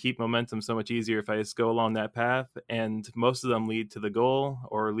 I can keep momentum so much easier if I just go along that path, and most of them lead to the goal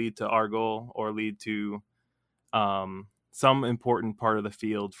or lead to our goal or lead to some important part of the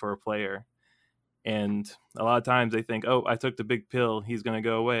field for a player. And a lot of times they think, oh, I took the big pill, he's going to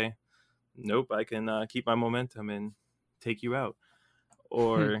go away. Nope, I can keep my momentum and take you out.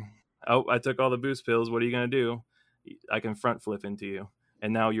 Or, oh, I took all the boost pills, what are you going to do? I can front flip into you.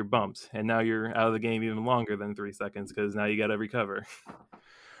 And now you're bumped. And now you're out of the game even longer than 3 seconds, because now you got to recover.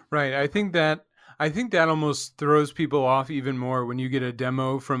 Right. I think that almost throws people off even more when you get a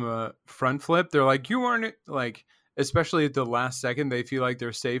demo from a front flip. They're like, you aren't, like, especially at the last second, they feel like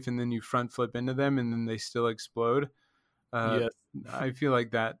they're safe, and then you front flip into them and then they still explode. Yes. I feel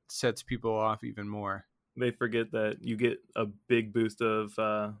like that sets people off even more. They forget that you get a big boost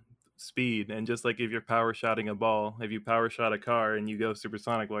of speed, and just like if you're power shotting a ball, if you power shot a car and you go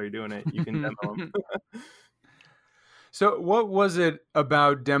supersonic while you're doing it, you can demo them. So what was it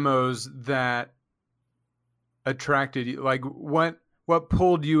about demos that attracted you? Like what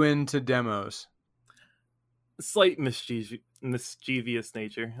pulled you into demos? Slight mischievous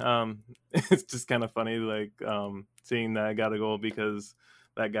nature. It's just kind of funny, like seeing that I got a goal because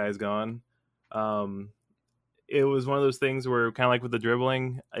that guy's gone. It was one of those things where, kind of like with the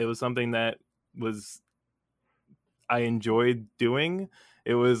dribbling, it was something that I enjoyed doing.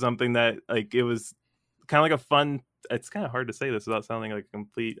 It was something that, like, it was kind of like a fun. It's kind of hard to say this without sounding like a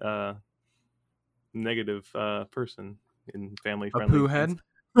complete negative person in family friendly. A poo head.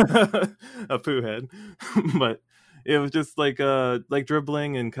 A poo head. But it was just like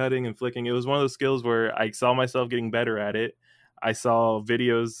dribbling and cutting and flicking. It was one of those skills where I saw myself getting better at it. I saw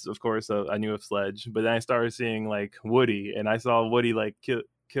videos, of course, I knew of Sledge, but then I started seeing like Woody, and I saw Woody like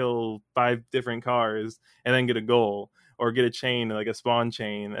kill 5 different cars and then get a goal, or get a chain, like a spawn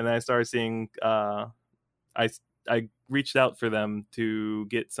chain. And then I started seeing I reached out for them to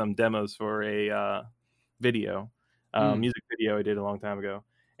get some demos for a video, music video I did a long time ago.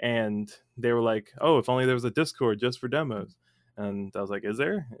 And they were like, oh, if only there was a Discord just for demos. And I was like, is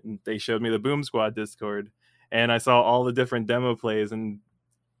there? And they showed me the Boom Squad Discord. And I saw all the different demo plays, and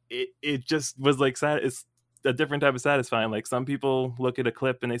it just was like it's a different type of satisfying. Like, some people look at a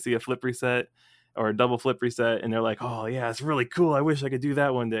clip and they see a flip reset or a double flip reset, and they're like, oh yeah, it's really cool. I wish I could do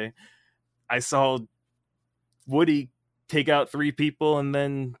that one day. I saw Woody take out 3 people and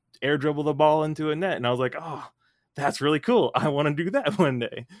then air dribble the ball into a net, and I was like, oh, that's really cool. I want to do that one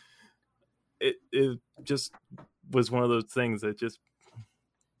day. It just was one of those things that just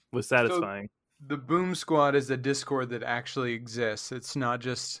was satisfying. So the Boom Squad is a Discord that actually exists. It's not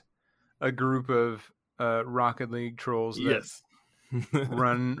just a group of Rocket League trolls that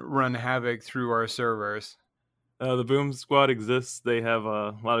run havoc through our servers. The Boom Squad exists. They have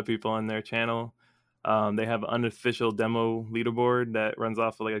a lot of people on their channel. They have an unofficial demo leaderboard that runs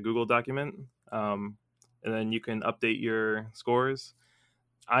off of like a Google document. And then you can update your scores.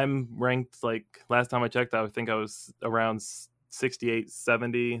 I'm ranked, like, last time I checked, I think I was around 68,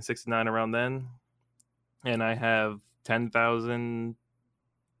 70, 69 around then. And I have 10,200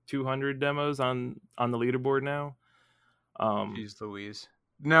 200 demos on the leaderboard now. Jeez Louise.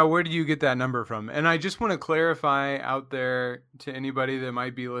 Now, where do you get that number from? And I just want to clarify out there to anybody that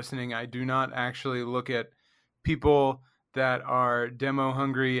might be listening, I do not actually look at people that are demo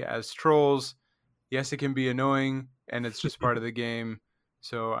hungry as trolls. Yes, it can be annoying, and it's just part of the game.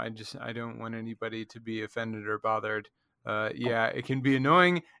 So I don't want anybody to be offended or bothered. Yeah, it can be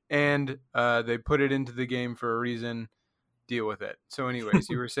annoying, and they put it into the game for a reason. Deal with it. So anyways,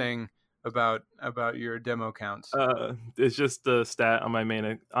 you were saying about your demo counts. It's just the stat on my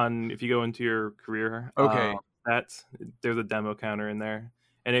main if you go into your career Okay. stats, there's a demo counter in there,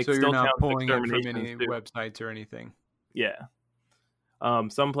 and it So still you're not counts pulling it from any exterminations too. websites or anything. Yeah.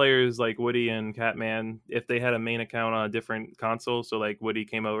 Some players like Woody and Catman, if they had a main account on a different console, so like Woody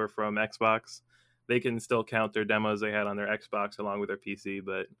came over from Xbox, they can still count their demos they had on their Xbox along with their PC,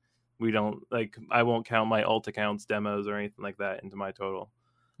 but we don't, like, I won't count my alt accounts demos or anything like that into my total.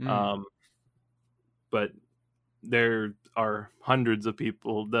 But there are hundreds of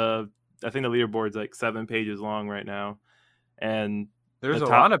people. I think the leaderboard's like 7 pages long right now, and there's a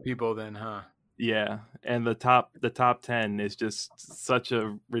lot of people then, huh? Yeah, and the top 10 is just such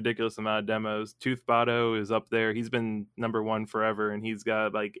a ridiculous amount of demos. Toothbotto is up there. He's been number 1 forever, and he's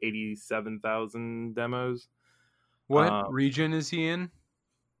got like 87,000 demos. What region is he in?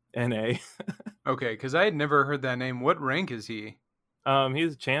 NA. Okay, because I had never heard that name. What rank is he?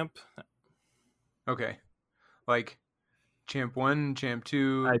 He's a champ. Okay, like champ 1, champ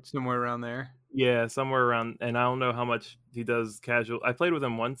 2, somewhere around there. Yeah, somewhere around, and I don't know how much he does casual. I played with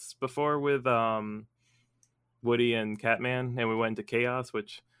him once before with Woody and Catman, and we went into Chaos,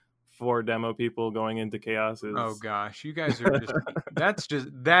 which 4 demo people going into Chaos is... Oh gosh, you guys are just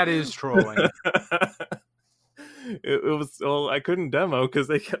that is trolling. It was, well, I couldn't demo because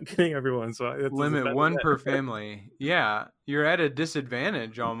they kept getting everyone, so limit 1 per family. Yeah, you're at a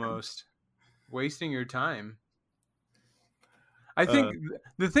disadvantage almost, wasting your time. I think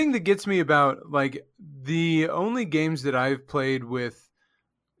the thing that gets me about, like, the only games that I've played with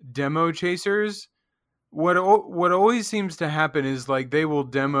demo chasers, what always seems to happen is, like, they will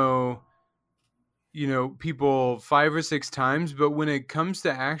demo, people 5 or 6 times, but when it comes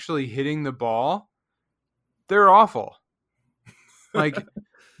to actually hitting the ball, they're awful. Like,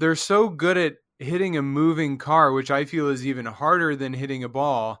 they're so good at hitting a moving car, which I feel is even harder than hitting a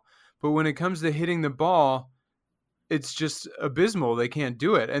ball. But when it comes to hitting the ball, it's just abysmal. They can't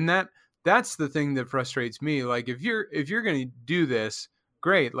do it. And that's the thing that frustrates me. Like, if you're going to do this,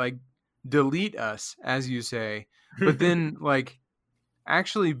 great. Like, delete us, as you say. But then, like,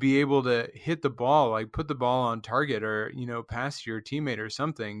 actually be able to hit the ball, like put the ball on target or, pass your teammate or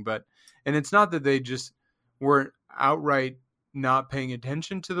something. And it's not that they just weren't outright not paying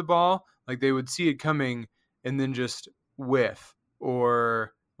attention to the ball. Like, they would see it coming and then just whiff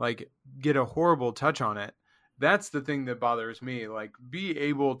or, like, get a horrible touch on it. That's the thing that bothers me. Like, be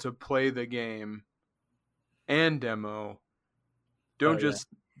able to play the game and demo. Don't just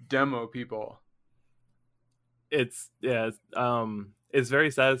demo people. It's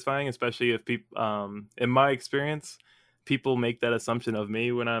very satisfying, especially if people, in my experience, people make that assumption of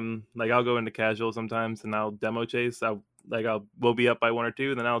me when I'm like, I'll go into casual sometimes and I'll demo chase. We'll be up by 1 or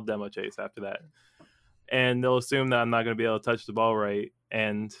 2, and then I'll demo chase after that. And they'll assume that I'm not going to be able to touch the ball right.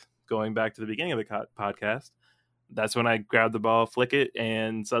 And going back to the beginning of the podcast, that's when I grab the ball, flick it,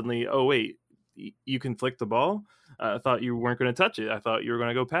 and suddenly, oh wait, you can flick the ball? I thought you weren't going to touch it. I thought you were going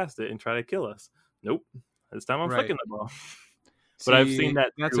to go past it and try to kill us. Nope. This time I'm flicking the ball. But I've seen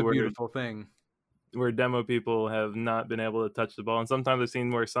that. That's a beautiful thing. Where demo people have not been able to touch the ball. And sometimes I've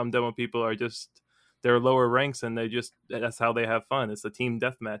seen where some demo people are they're lower ranks and that's how they have fun. It's a team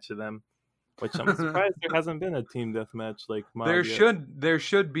deathmatch to them. Which I'm surprised there hasn't been a team deathmatch like mine. There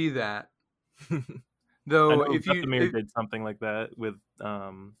should be that. Though, if did something like that with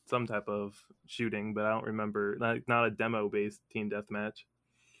some type of shooting, but I don't remember. Not a demo-based team deathmatch.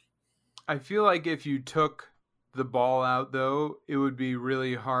 I feel like if you took the ball out, though, it would be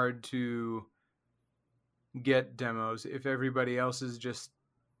really hard to get demos if everybody else is just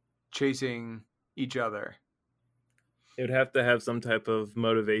chasing each other. It would have to have some type of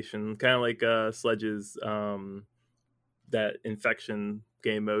motivation, kind of like Sledge's that infection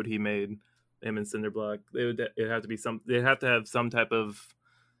game mode he made. Him and Cinderblock, it'd have to have some type of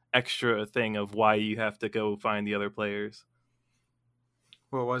extra thing of why you have to go find the other players.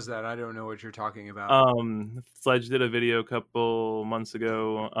 What was that? I don't know what you're talking about. Sledge did a video a couple months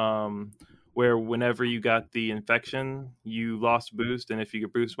ago where whenever you got the infection, you lost boost, and if your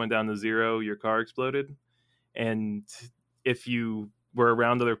boost went down to 0, your car exploded. And if you were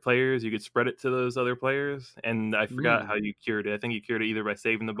around other players, you could spread it to those other players. And I forgot how you cured it. I think you cured it either by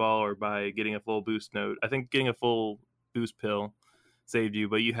saving the ball or by getting a full boost node. I think getting a full boost pill saved you,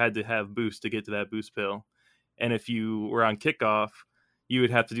 but you had to have boost to get to that boost pill. And if you were on kickoff, you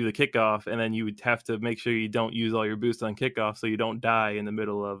would have to do the kickoff, and then you would have to make sure you don't use all your boost on kickoff so you don't die in the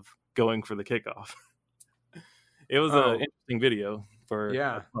middle of going for the kickoff. It was an interesting video for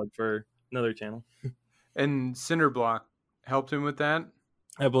a plug for another channel. And Cinderblock helped him with that?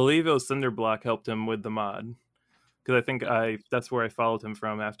 I believe it was Cinderblock helped him with the mod, because I think that's where I followed him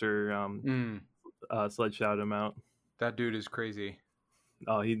from after Sledge shouted him out. That dude is crazy.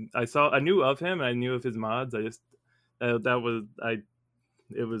 Oh, I knew of him and I knew of his mods. I just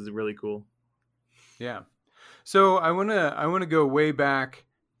it was really cool. Yeah. So I wanna go way back,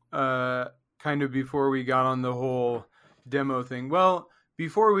 kind of before we got on the whole demo thing. Well,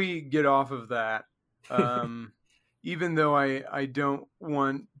 before we get off of that, even though I don't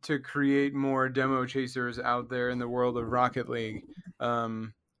want to create more demo chasers out there in the world of Rocket League,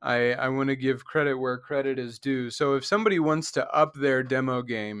 I want to give credit where credit is due. So if somebody wants to up their demo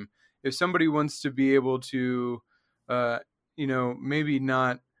game, if somebody wants to be able to, maybe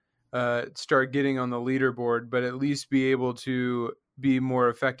not start getting on the leaderboard, but at least be able to be more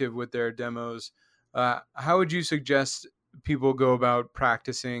effective with their demos, how would you suggest people go about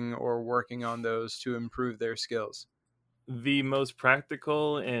practicing or working on those to improve their skills? The most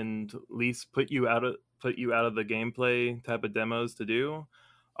practical and least put you out of the gameplay type of demos to do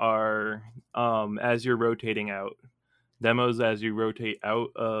are as you're rotating out. Demos as you rotate out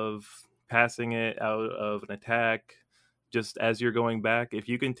of passing it, out of an attack, just as you're going back. If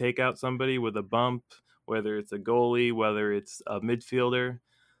you can take out somebody with a bump, whether it's a goalie, whether it's a midfielder,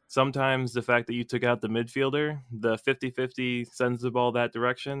 sometimes the fact that you took out the midfielder, the 50-50 sends the ball that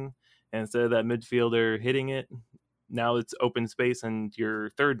direction, and instead of that midfielder hitting it, now it's open space and your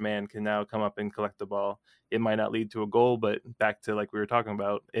third man can now come up and collect the ball. It might not lead to a goal, but back to like we were talking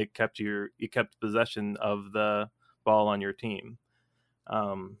about, it kept possession of the ball on your team.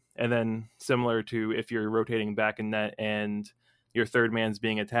 And then similar to if you're rotating back in net and your third man's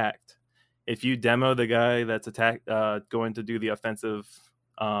being attacked, if you demo the guy that's going to do the offensive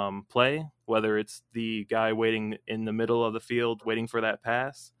play, whether it's the guy waiting in the middle of the field waiting for that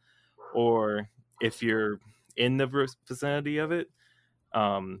pass, or if you're in the vicinity of it,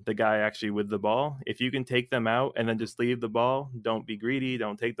 the guy actually with the ball, if you can take them out and then just leave the ball, don't be greedy,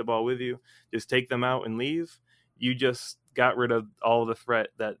 don't take the ball with you, just take them out and leave, you just got rid of all the threat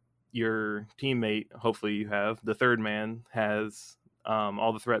that your teammate, hopefully you have, the third man has,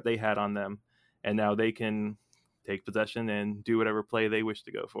 all the threat they had on them, and now they can take possession and do whatever play they wish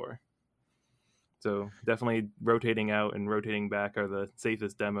to go for. So definitely rotating out and rotating back are the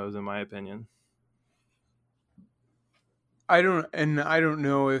safest demos in my opinion. I don't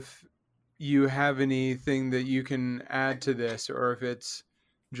know if you have anything that you can add to this, or if it's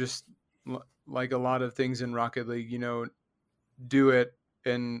just like a lot of things in Rocket League, do it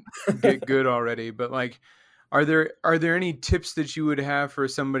and get good already. But like, are there any tips that you would have for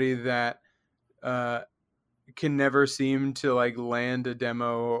somebody that can never seem to like land a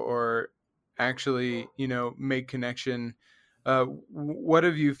demo or actually, make connection? What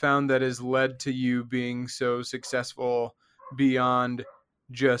have you found that has led to you being so successful beyond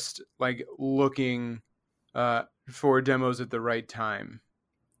just like looking for demos at the right time?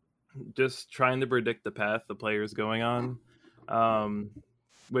 Just trying to predict the path the player's going on,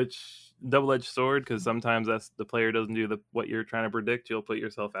 which double-edged sword, because sometimes the player doesn't do what you're trying to predict. You'll put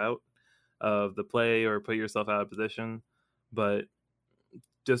yourself out of the play or put yourself out of position. But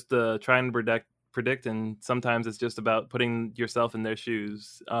just trying to predict, and sometimes it's just about putting yourself in their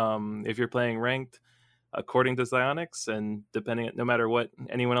shoes. If you're playing ranked, according to Psyonix, and no matter what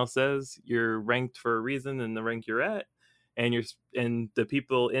anyone else says, you're ranked for a reason in the rank you're at, and the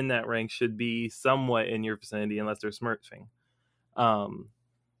people in that rank should be somewhat in your vicinity unless they're smurfing.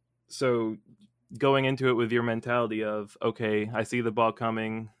 So going into it with your mentality of, okay, I see the ball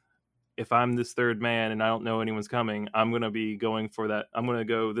coming. If I'm this third man and I don't know anyone's coming, I'm going to be going for that. I'm going to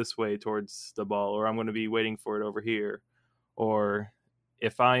go this way towards the ball, or I'm going to be waiting for it over here. Or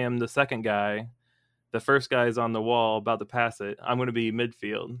if I am the second guy, the first guy is on the wall about to pass it, I'm going to be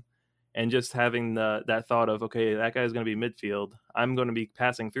midfield. And just having that thought of, okay, that guy's going to be midfield, I'm going to be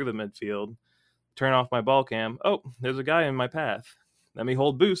passing through the midfield, turn off my ball cam. Oh, there's a guy in my path. Let me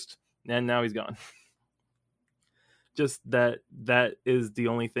hold boost. And now he's gone. Just that is the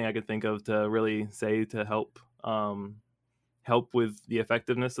only thing I could think of to really say to help with the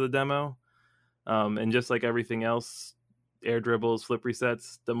effectiveness of the demo. And just like everything else, air dribbles, flip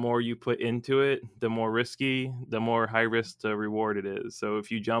resets, the more you put into it, the more risky, the more high risk to reward it is. So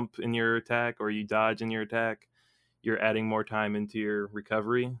if you jump in your attack or you dodge in your attack, you're adding more time into your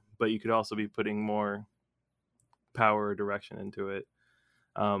recovery, but you could also be putting more power or direction into it.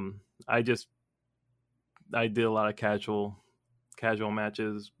 I did a lot of casual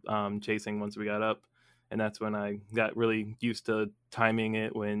matches, chasing once we got up, and that's when I got really used to timing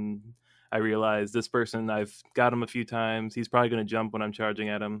it. When I realized this person, I've got him a few times, he's probably going to jump when I'm charging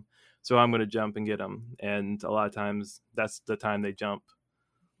at him, so I'm going to jump and get him. And a lot of times that's the time they jump,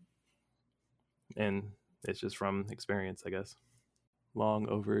 and it's just from experience, I guess. Long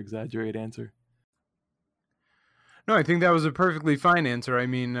over exaggerated answer. No, I think that was a perfectly fine answer. I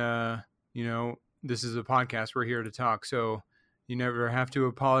mean, this is a podcast. We're here to talk. So you never have to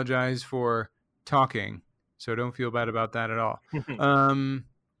apologize for talking. So don't feel bad about that at all.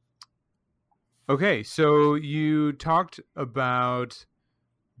 Okay, so you talked about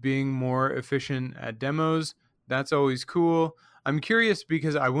being more efficient at demos. That's always cool. I'm curious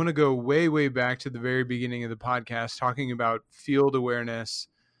because I want to go way, way back to the very beginning of the podcast, talking about field awareness,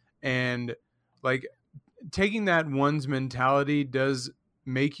 and like taking that one's mentality does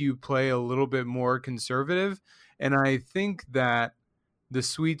make you play a little bit more conservative. And I think that the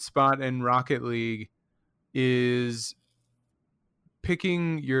sweet spot in Rocket League is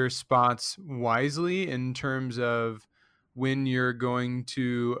picking your spots wisely in terms of when you're going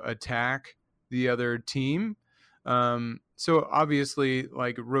to attack the other team. So obviously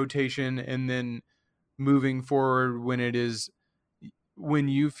like rotation and then moving forward when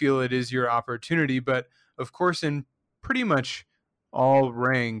you feel it is your opportunity. But of course, in pretty much all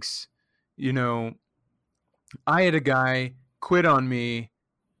ranks, I had a guy quit on me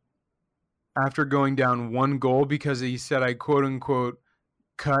after going down 1 goal because he said I quote unquote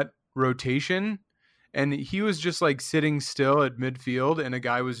cut rotation. And he was just like sitting still at midfield and a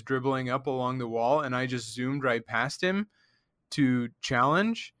guy was dribbling up along the wall and I just zoomed right past him to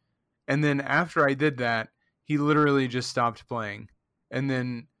challenge. And then after I did that, he literally just stopped playing and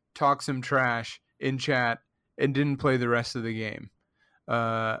then talked some trash in chat and didn't play the rest of the game.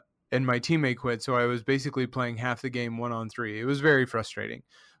 And my teammate quit, so I was basically playing half the game 1-on-3. It was very frustrating.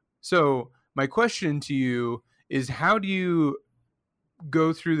 So my question to you is, how do you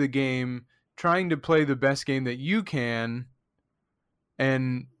go through the game trying to play the best game that you can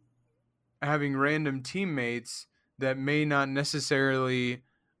and having random teammates that may not necessarily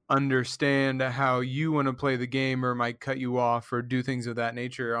understand how you want to play the game or might cut you off or do things of that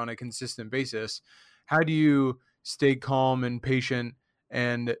nature on a consistent basis? How do you stay calm and patient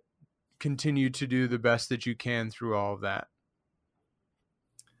and continue to do the best that you can through all of that?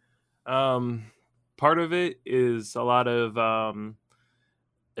 Part of it is a lot of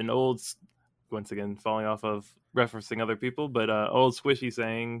an old, once again falling off of referencing other people, but old Squishy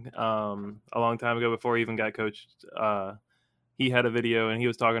saying a long time ago before he even got coached, he had a video and he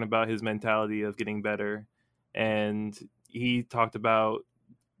was talking about his mentality of getting better, and he talked about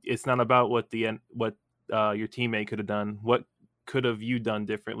it's not about what your teammate could have done. What could have you done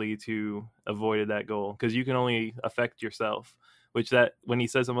differently to avoid that goal? Because you can only affect yourself. Which that when he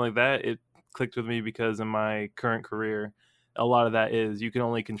said something like that, it clicked with me because in my current career, a lot of that is you can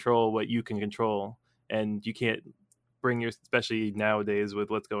only control what you can control, and you can't especially nowadays with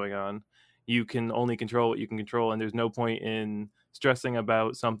what's going on, you can only control what you can control, and there's no point in stressing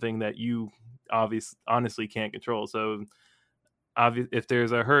about something that you honestly can't control. So if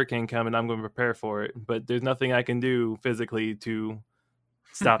there's a hurricane coming, I'm going to prepare for it, but there's nothing I can do physically to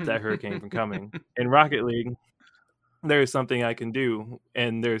stop that hurricane from coming. In Rocket League, there's something I can do,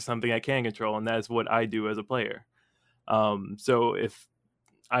 and there's something I can control, and that's what I do as a player. So if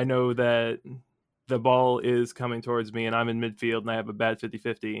I know that the ball is coming towards me and I'm in midfield and I have a bad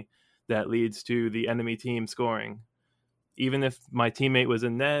 50-50 that leads to the enemy team scoring, even if my teammate was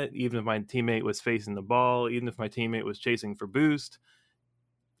in net, even if my teammate was facing the ball, even if my teammate was chasing for boost,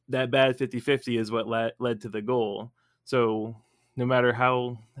 that bad 50-50 is what led to the goal. So no matter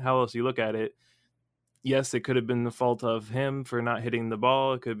how else you look at it, yes, it could have been the fault of him for not hitting the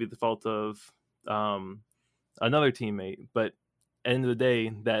ball. It could be the fault of another teammate. But end of the day,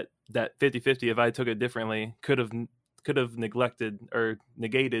 that 50-50, if I took it differently, could have neglected or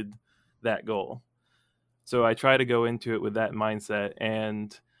negated that goal. So I try to go into it with that mindset.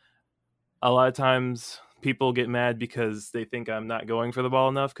 And a lot of times people get mad because they think I'm not going for the ball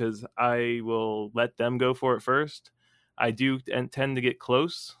enough, because I will let them go for it first. I do tend to get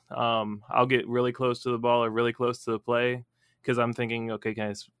close. I'll get really close to the ball or really close to the play because I'm thinking, okay, can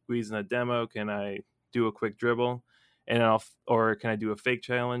I squeeze in a demo? Can I do a quick dribble? and or can I do a fake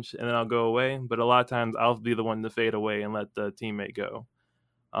challenge and then I'll go away? But a lot of times I'll be the one to fade away and let the teammate go.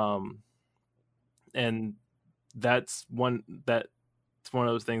 And that's one of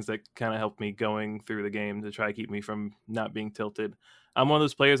those things that kind of helped me going through the game to try to keep me from not being tilted. I'm one of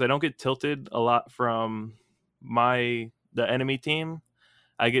those players, I don't get tilted a lot from the enemy team.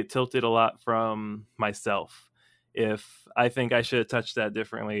 I get tilted a lot from myself. If I think I should have touched that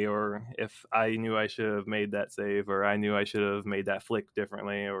differently, or if I knew I should have made that save, or I knew I should have made that flick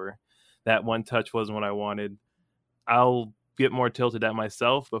differently, or that one touch wasn't what I wanted, I'll get more tilted at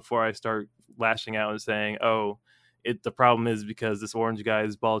myself before I start lashing out and saying, "Oh, the problem is because this orange guy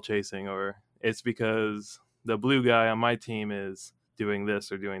is ball chasing, or it's because the blue guy on my team is doing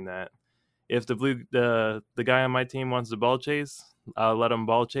this or doing that." If the guy on my team wants to ball chase, I'll let him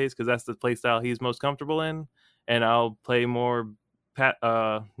ball chase because that's the play style he's most comfortable in, and I'll play more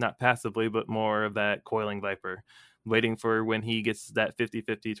not passively, but more of that coiling viper, waiting for when he gets that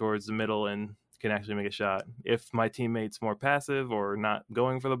 50-50 towards the middle and can actually make a shot. If my teammate's more passive or not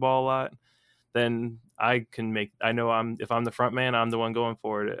going for the ball a lot, then I know if I'm the front man, I'm the one going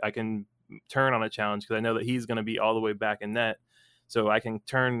for it. I can turn on a challenge because I know that he's going to be all the way back in net. So I can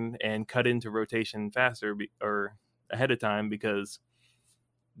turn and cut into rotation faster or ahead of time because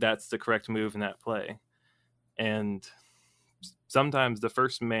that's the correct move in that play. And sometimes the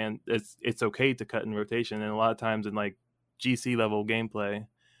first man, it's okay to cut in rotation. And a lot of times in like GC level gameplay,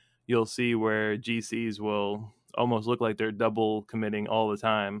 you'll see where GCs will almost look like they're double committing all the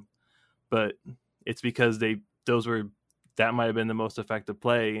time. But it's because that might have been the most effective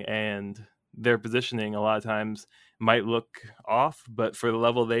play, and their positioning a lot of times might look off, but for the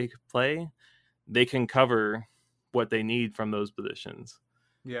level they play, they can cover what they need from those positions.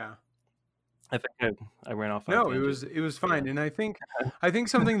 Yeah. I think I ran off on No, a tangent. it was fine. Yeah. And I think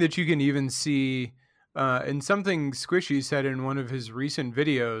something that you can even see and something Squishy said in one of his recent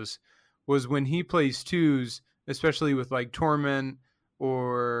videos was when he plays twos, especially with like Torment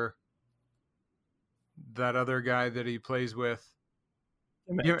or that other guy that he plays with.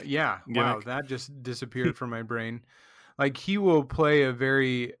 Yeah. Wow, that just disappeared from my brain. Like he will play a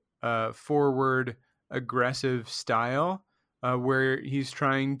very forward, aggressive style where he's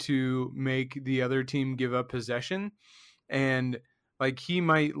trying to make the other team give up possession, and like he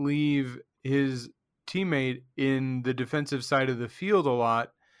might leave his teammate in the defensive side of the field a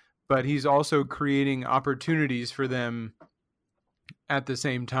lot, but he's also creating opportunities for them at the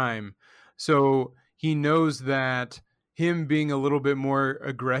same time. So he knows that him being a little bit more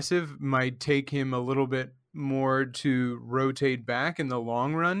aggressive might take him a little bit more to rotate back in the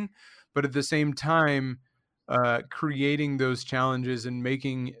long run, but at the same time, creating those challenges and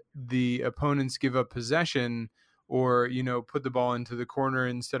making the opponents give up possession, or put the ball into the corner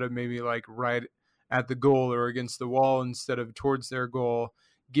instead of maybe like right at the goal or against the wall instead of towards their goal,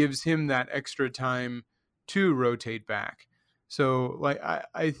 gives him that extra time to rotate back. So like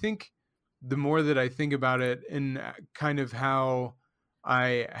I think the more that I think about it and kind of how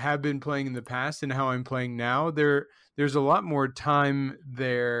I have been playing in the past and how I'm playing now, there's a lot more time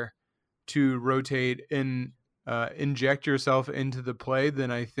there to rotate and inject yourself into the play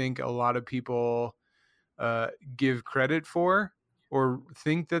than I think a lot of people give credit for or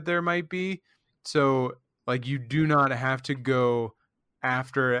think that there might be. So like you do not have to go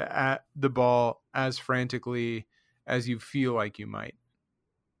after at the ball as frantically as you feel like you might.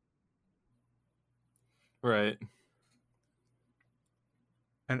 Right.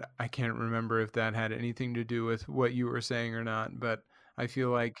 And I can't remember if that had anything to do with what you were saying or not, but I feel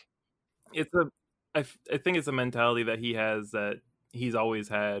like I think it's a mentality that he has that he's always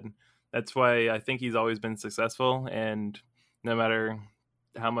had. That's why I think he's always been successful, and no matter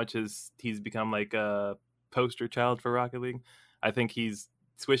how much he's become like a poster child for Rocket League, I think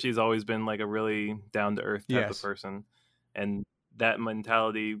Squishy's always been like a really down to earth type of person, and that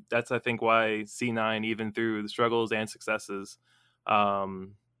mentality. That's I think why C9, even through the struggles and successes,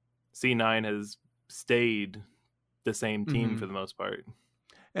 C9 has stayed the same team for the most part.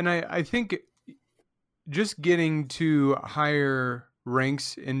 And I think just getting to higher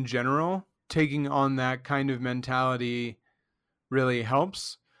ranks in general, taking on that kind of mentality really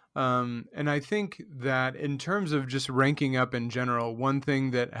helps. And I think that in terms of just ranking up in general, one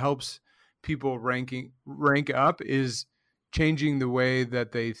thing that helps people rank up is changing the way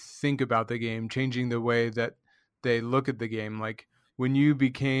that they think about the game, changing the way that they look at the game. Like when you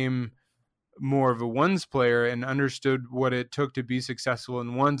became more of a ones player and understood what it took to be successful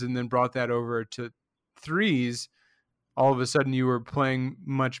in ones and then brought that over to threes, all of a sudden you were playing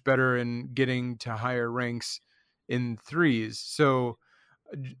much better and getting to higher ranks in threes. So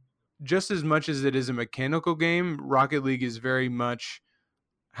just as much as it is a mechanical game, Rocket League is very much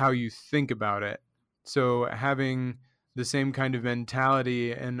how you think about it. So having the same kind of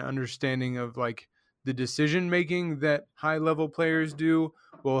mentality and understanding of like the decision making that high level players do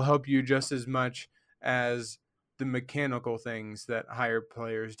will help you just as much as the mechanical things that higher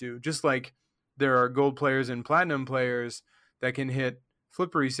players do. Just like there are gold players and platinum players that can hit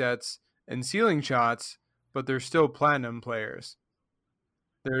flip resets and ceiling shots, but they're still platinum players.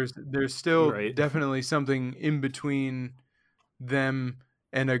 There's still Right. definitely something in between them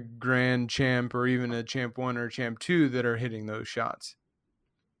and a grand champ or even a champ 1 or champ 2 that are hitting those shots.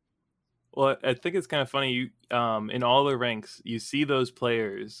 Well, I think it's kind of funny. You, in all the ranks, you see those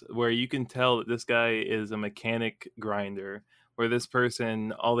players where you can tell that this guy is a mechanic grinder. Where this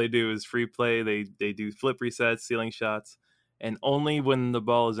person, all they do is free play. They do flip resets, ceiling shots, and only when the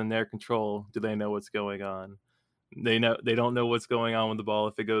ball is in their control do they know what's going on. They don't know what's going on with the ball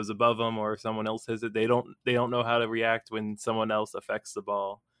if it goes above them or if someone else hits it. They don't know how to react when someone else affects the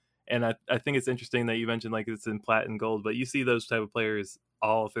ball. And I think it's interesting that you mentioned like it's in plat and gold, but you see those type of players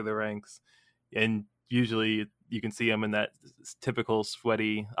all through the ranks, and usually you can see them in that typical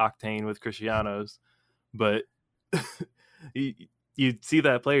sweaty octane with Cristianos. But you see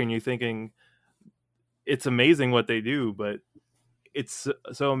that player and you're thinking it's amazing what they do, but it's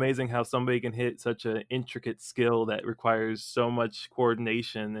so amazing how somebody can hit such an intricate skill that requires so much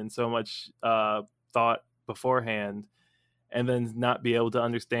coordination and so much thought beforehand, and then not be able to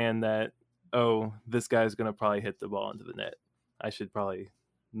understand that, oh, this guy's going to probably hit the ball into the net. I should probably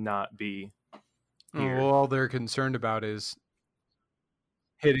not be here. Well, all they're concerned about is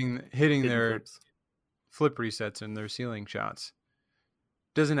hitting their clips. Flip resets and their ceiling shots.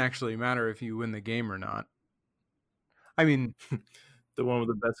 Doesn't actually matter if you win the game or not. I mean, the one with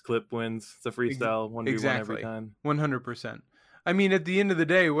the best clip wins. It's a freestyle 1v1 every time. 100%. I mean, at the end of the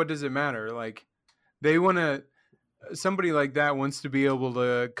day, what does it matter? Like, they want to. Somebody like that wants to be able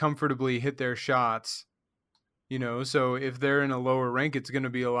to comfortably hit their shots. You know, so if they're in a lower rank, it's going to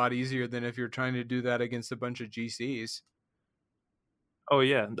be a lot easier than if you're trying to do that against a bunch of GCs. Oh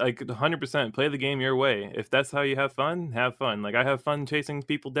yeah, like 100%. Play the game your way. If that's how you have fun, have fun. Like I have fun chasing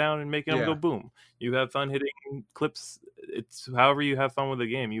people down and making them go boom. You have fun hitting clips. It's however you have fun with the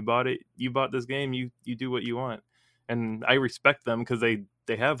game. You bought it. You bought this game. You do what you want, and I respect them because they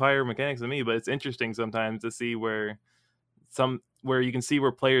have higher mechanics than me. But it's interesting sometimes to see where you can see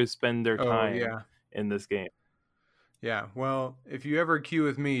where players spend their time in this game. Yeah. Well, if you ever queue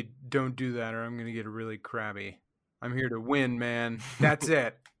with me, don't do that, or I'm going to get really crabby. I'm here to win, man. That's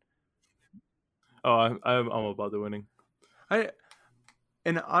it. Oh, I'm all about the winning.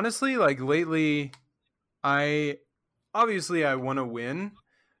 And honestly, like lately, I want to win,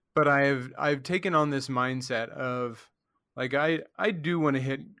 but I've taken on this mindset of like I do want to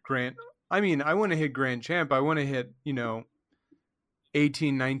hit Grand. I mean, I want to hit Grand Champ. I want to hit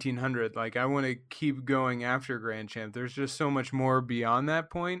 1900. Like I want to keep going after Grand Champ. There's just so much more beyond that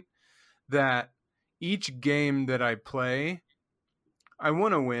point that each game that I play, I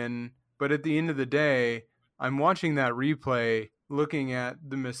want to win, but at the end of the day, I'm watching that replay, looking at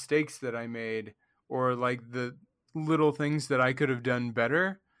the mistakes that I made or like the little things that I could have done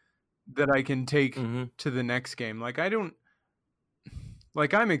better that I can take to the next game. I'm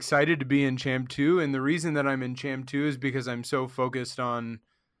excited to be in Champ 2, and the reason that I'm in Champ 2 is because I'm so focused on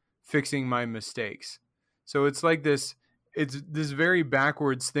fixing my mistakes. So it's like this very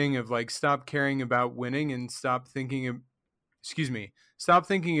backwards thing of like stop caring about winning and stop thinking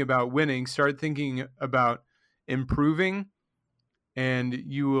about winning, start thinking about improving, and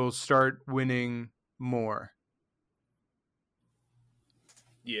you will start winning more.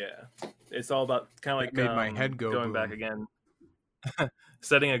 Yeah. It's all about kind of like made my head go going boom. Back again.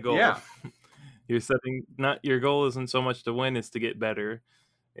 Setting a goal. Yeah. Your goal isn't so much to win, it's to get better.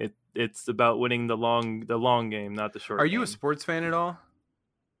 It's about winning the long game, not the short game. Are you a sports fan at all?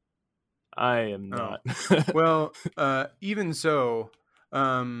 I am not. Well, even so,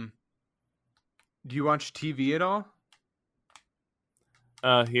 do you watch TV at all?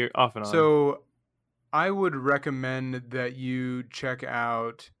 Here off and on. So I would recommend that you check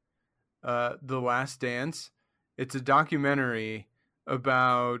out The Last Dance. It's a documentary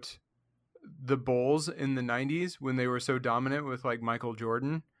about the Bulls in the 90s when they were so dominant with like Michael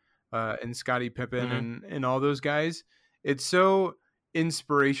Jordan and Scottie Pippen and all those guys. It's so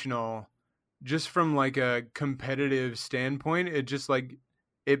inspirational just from like a competitive standpoint. It just like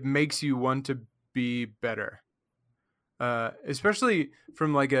it makes you want to be better. Especially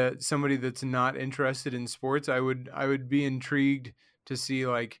from like somebody that's not interested in sports, I would be intrigued to see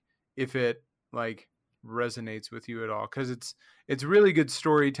like if it like resonates with you at all, because it's really good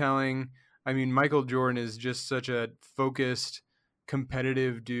storytelling. I mean, Michael Jordan is just such a focused,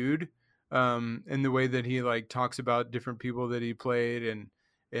 competitive dude, in the way that he like talks about different people that he played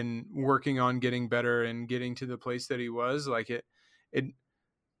and working on getting better and getting to the place that he was. Like it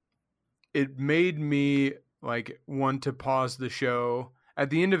made me like want to pause the show. At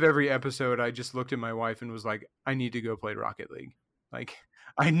the end of every episode, I just looked at my wife and was like, I need to go play Rocket League. Like,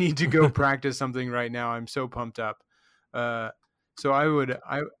 I need to go practice something right now. I'm so pumped up. So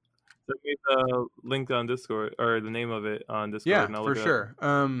Send me the link on Discord, or the name of it on Discord. yeah, and I'll for look it sure.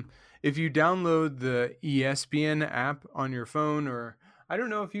 If you download the ESPN app on your phone, or I don't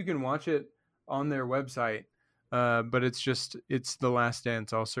know if you can watch it on their website, but it's The Last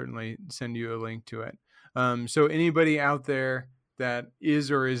Dance. I'll certainly send you a link to it. So anybody out there that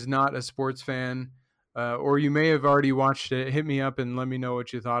is or is not a sports fan, or you may have already watched it, hit me up and let me know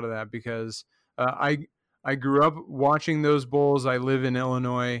what you thought of that, because I grew up watching those Bulls. I live in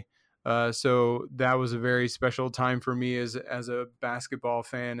Illinois. So that was a very special time for me as a basketball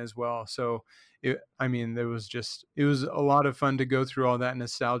fan as well. So it was a lot of fun to go through all that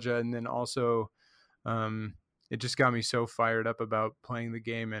nostalgia. And then also, it just got me so fired up about playing the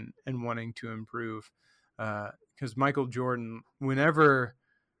game and wanting to improve. Cause Michael Jordan, whenever,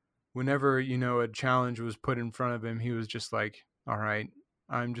 a challenge was put in front of him, he was just like, all right,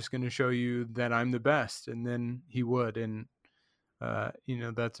 I'm just going to show you that I'm the best. And then he would. And,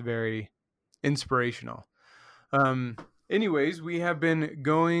 that's very inspirational. Anyways, we have been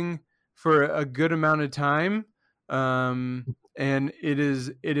going for a good amount of time. And it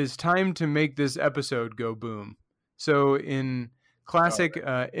is time to make this episode go boom. So in classic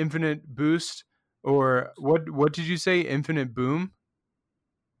Infinite Boost, or what did you say? Infinite Boom?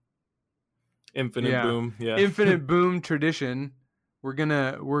 Infinite Boom. Yeah. Infinite Boom tradition. We're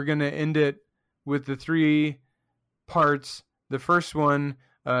gonna end it with the 3 parts. The first one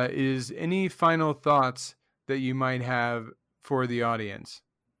is any final thoughts that you might have for the audience.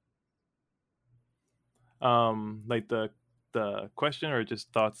 Like the question, or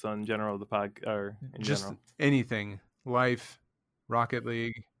just thoughts on general the pod, or in just general? Anything, life, Rocket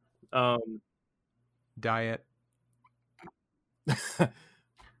League, diet. I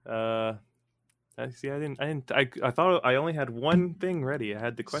thought I only had one thing ready. I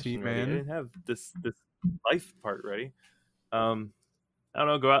had the question ready. I man. didn't have this life part ready. I don't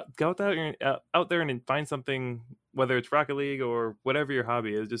know. Go out there and find something, whether it's Rocket League or whatever your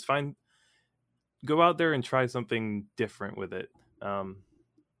hobby is. Just go out there and try something different with it.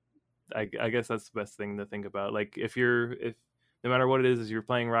 I guess that's the best thing to think about. Like if no matter what it is you're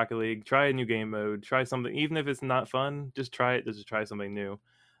playing Rocket League, try a new game mode, try something, even if it's not fun, just try it. Just try something new.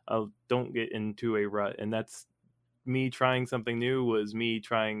 Don't get into a rut. And that's me trying something new, was me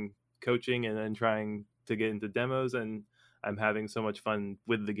trying coaching and then trying to get into demos, and I'm having so much fun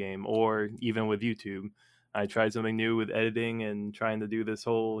with the game. Or even with YouTube, I tried something new with editing and trying to do this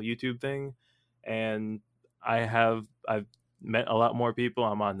whole YouTube thing, and I've met a lot more people.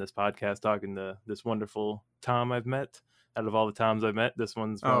 I'm on this podcast talking to this wonderful Tom I've met. Out of all the Toms I've met, this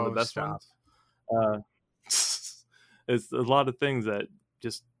one's one of the best ones. It's a lot of things that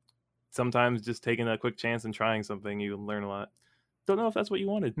just sometimes just taking a quick chance and trying something, you learn a lot. Don't know if that's what you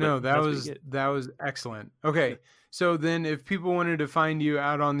wanted. No, that was excellent. Okay, so then if people wanted to find you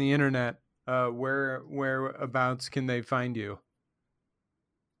out on the internet, whereabouts can they find you?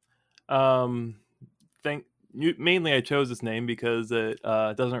 Mainly I chose this name because it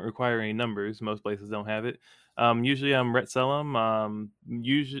doesn't require any numbers. Most places don't have it. Usually I'm Rhett Sellum.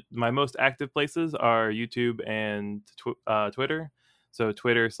 Usually my most active places are YouTube and Twitter. So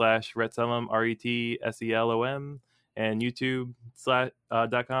Twitter /Rhett Sellum, RETSELOM, and YouTube.com/Rhett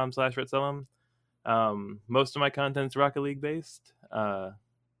Sellum. Most of my content's Rocket League based,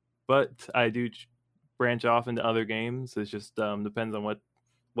 but I do branch off into other games. It just depends on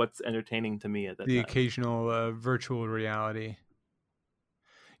what's entertaining to me at that time. The occasional virtual reality.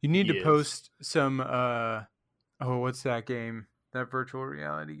 You need to post some what's that game? That virtual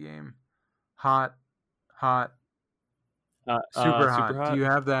reality game? Hot. Super hot. Do you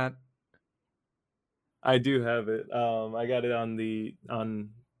have that? I do have it. I got it on the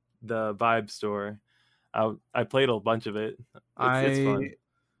Vibe store. I played a bunch of it. It's fun.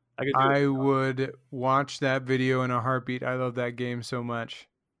 I would watch that video in a heartbeat. I love that game so much.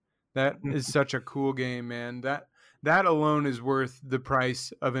 That is such a cool game, man. That alone is worth the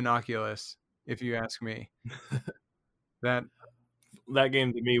price of an Oculus, if you ask me. That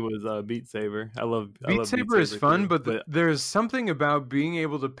game to me was Beat Saber. Beat Saber is fun, but there's something about being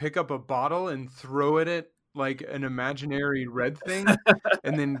able to pick up a bottle and throw it at like an imaginary red thing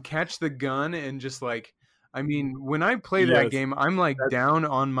and then catch the gun and just like, I mean, when I play that Yes, game, I'm like that's down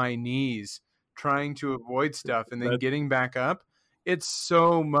on my knees trying to avoid stuff and then that's getting back up. It's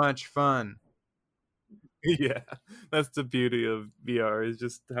so much fun. yeah, that's the beauty of VR is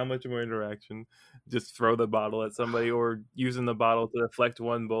just how much more interaction. Just throw the bottle at somebody, or using the bottle to deflect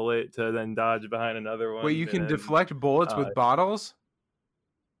one bullet to then dodge behind another Wait, one, you and can then deflect bullets uh, with bottles?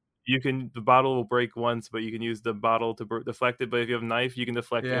 the bottle will break once, but you can use the bottle to deflect it. But if you have a knife, you can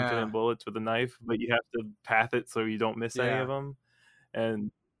deflect Yeah. infinite bullets with a knife, but you have to path it so you don't miss any Yeah. of them,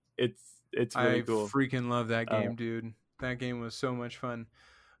 and it's really I cool. freaking love that Uh, game, dude. That game was so much fun.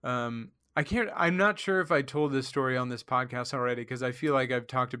 I'm not sure if I told this story on this podcast already because I feel like I've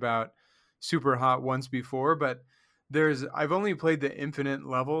talked about Super Hot once before, but I've only played the infinite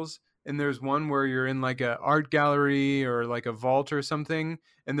levels, and there's one where you're in like a art gallery or like a vault or something,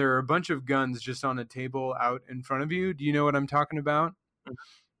 and there are a bunch of guns just on a table out in front of you. Do you know what I'm talking about?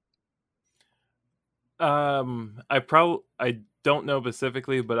 I don't know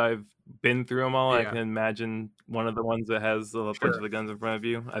specifically, but I've been through them all. I Yeah, can imagine one of the ones that has a bunch of sure. the guns in front of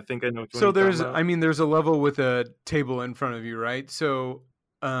you. I think I know which one So you're talking there's, about. I mean, there's a level with a table in front of you, right? So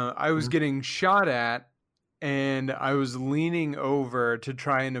I was Mhm. getting shot at, and I was leaning over to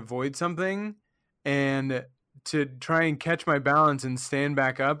try and avoid something, and to try and catch my balance and stand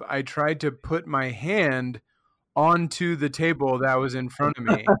back up, I tried to put my hand onto the table that was in front of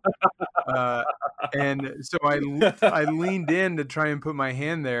me. Uh, and so I leaned in to try and put my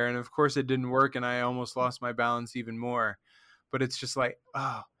hand there, and of course it didn't work, and I almost lost my balance even more. But it's just like,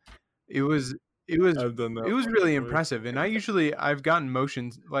 oh, it was it was I've done that it was one really before. impressive, and I've gotten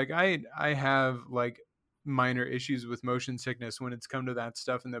motions like I have like minor issues with motion sickness when it's come to that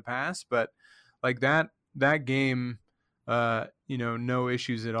stuff in the past, but like that game, no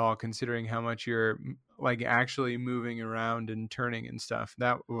issues at all considering how much you're like actually moving around and turning and stuff.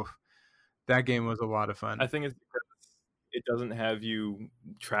 That game was a lot of I fun. think it's because it doesn't have you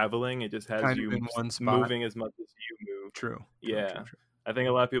traveling; it just has Kind of you in one spot. moving as much as you move. True, true, true, Yeah, true. I think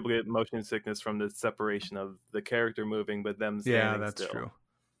a lot of people get motion sickness from the separation of the character moving, but them Yeah, standing that's still. true.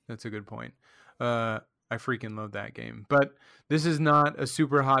 That's a good point. I freaking love that game. But this is not a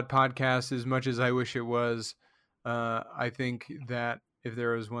super hot podcast as much as I wish it was. I think that if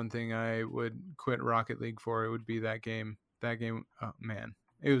there was one thing I would quit Rocket League for, it would be that game. That game, oh man,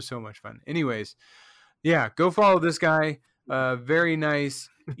 it was so much fun. Anyways, yeah, go follow this guy. Very nice,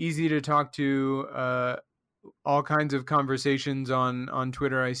 easy to talk to. All kinds of conversations on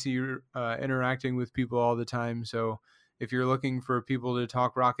Twitter. I see you interacting with people all the time. So if you're looking for people to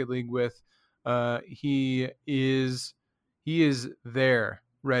talk Rocket League with, he is there,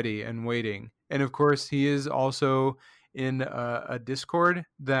 ready and waiting. And of course, he is also in a Discord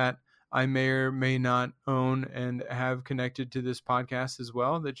that I may or may not own and have connected to this podcast as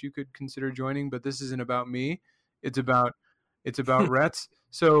well that you could consider joining. But this isn't about me. It's about Rets.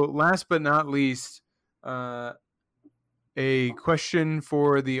 So last but not least, uh, a question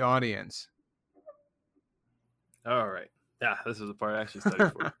for the audience. All right. Yeah, this is the part I actually studied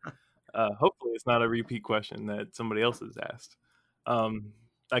for. Hopefully, it's not a repeat question that somebody else has asked.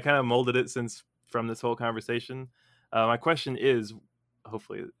 I kind of molded it from this whole conversation. My question is,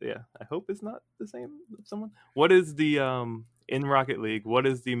 hopefully, yeah, I hope it's not the same as someone. What is the in Rocket League? What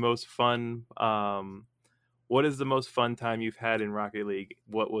is the most fun? What is the most fun time you've had in Rocket League?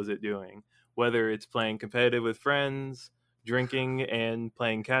 What was it doing? Whether it's playing competitive with friends, drinking and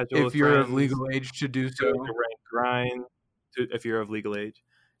playing casual If with you're of friends, legal age to do doing so. a rank grind, if you're of legal age,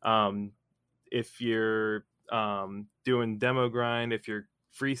 um, if you're doing demo grind, if you're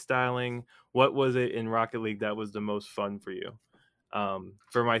freestyling, what was it in Rocket League that was the most fun for you?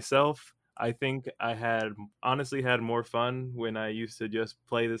 For myself, I think I had honestly had more fun when I used to just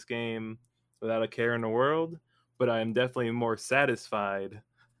play this game without a care in the world, but I am definitely more satisfied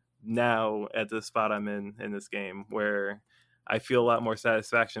now at the spot I'm in this game where I feel a lot more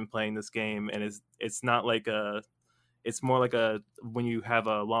satisfaction playing this game, and it's not like it's more like a when you have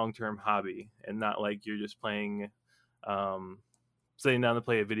a long-term hobby and not like you're just playing um sitting down to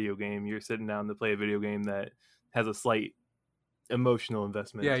play a video game. You're sitting down to play a video game that has a slight emotional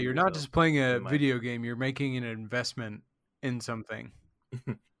investment Yeah, to you're not yourself, just playing a in my video game, you're making an investment in something.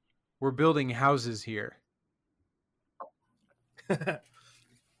 We're building houses here.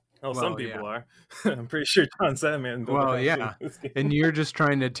 Well, some Well, yeah. people are. I'm pretty sure John Sandman built a Well, house in yeah. this game. And you're just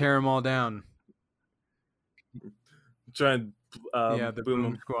trying to tear them all down. Trying Yeah, the boom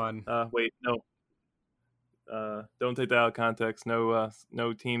Boom them. Squad. Wait, no. Don't take that out of context.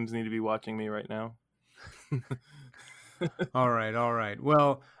 No teams need to be watching me right now. All right, all right.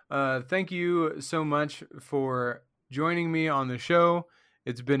 Well, Thank you so much for joining me on the show.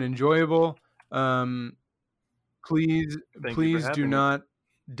 It's been enjoyable. Please Thank you for do having me. not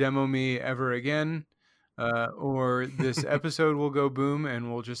demo me ever again, or this episode will go boom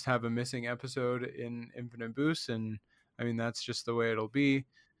and we'll just have a missing episode in Infinite Boost. And I mean, that's just the way it'll be.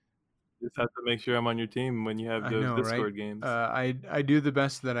 Just have to make sure I'm on your team when you have I those know, Discord right? games. I do the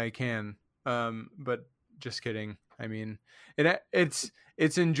best that I can, but just kidding. I mean,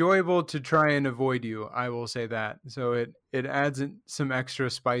 it's enjoyable to try and avoid you. I will say that. So it adds some extra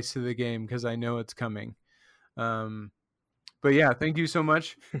spice to the game because I know it's coming. But yeah, thank you so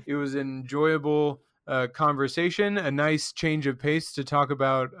much. It was an enjoyable conversation, a nice change of pace to talk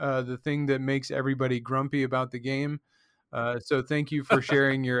about the thing that makes everybody grumpy about the game. So thank you for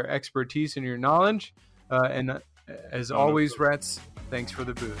sharing your expertise and your knowledge. And as always, Rets, thanks for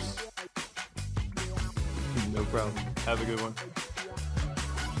the boost. No problem. Have a good one.